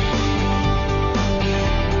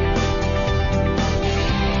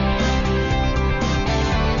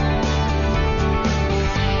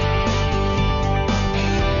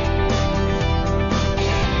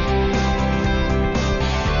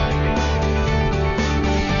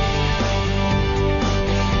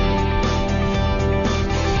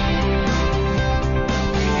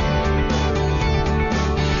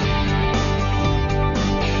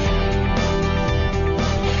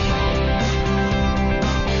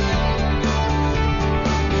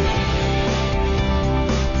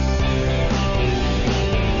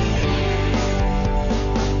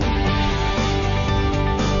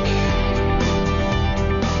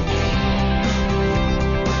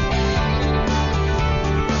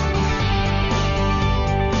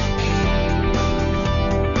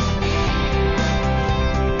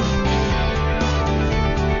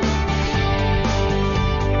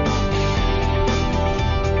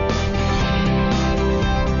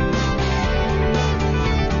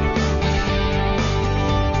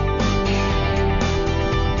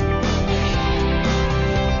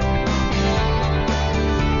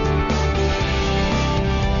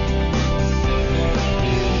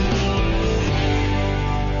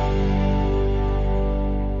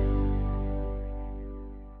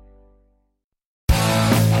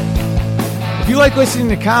 If you like listening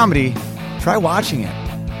to comedy, try watching it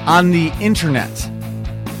on the internet.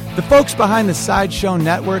 The folks behind the Sideshow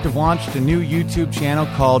Network have launched a new YouTube channel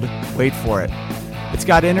called Wait For It. It's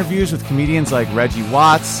got interviews with comedians like Reggie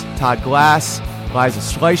Watts, Todd Glass, Liza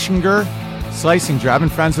Schlesinger. I've been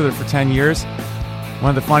friends with her for 10 years. One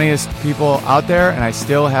of the funniest people out there, and I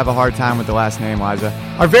still have a hard time with the last name, Liza.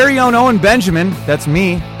 Our very own Owen Benjamin, that's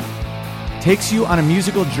me, takes you on a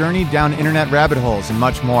musical journey down internet rabbit holes and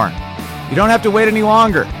much more. You don't have to wait any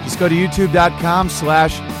longer. Just go to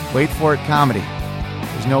youtube.com/waitforitcomedy.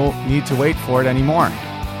 There's no need to wait for it anymore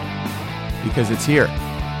because it's here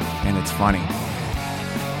and it's funny.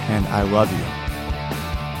 And I love you.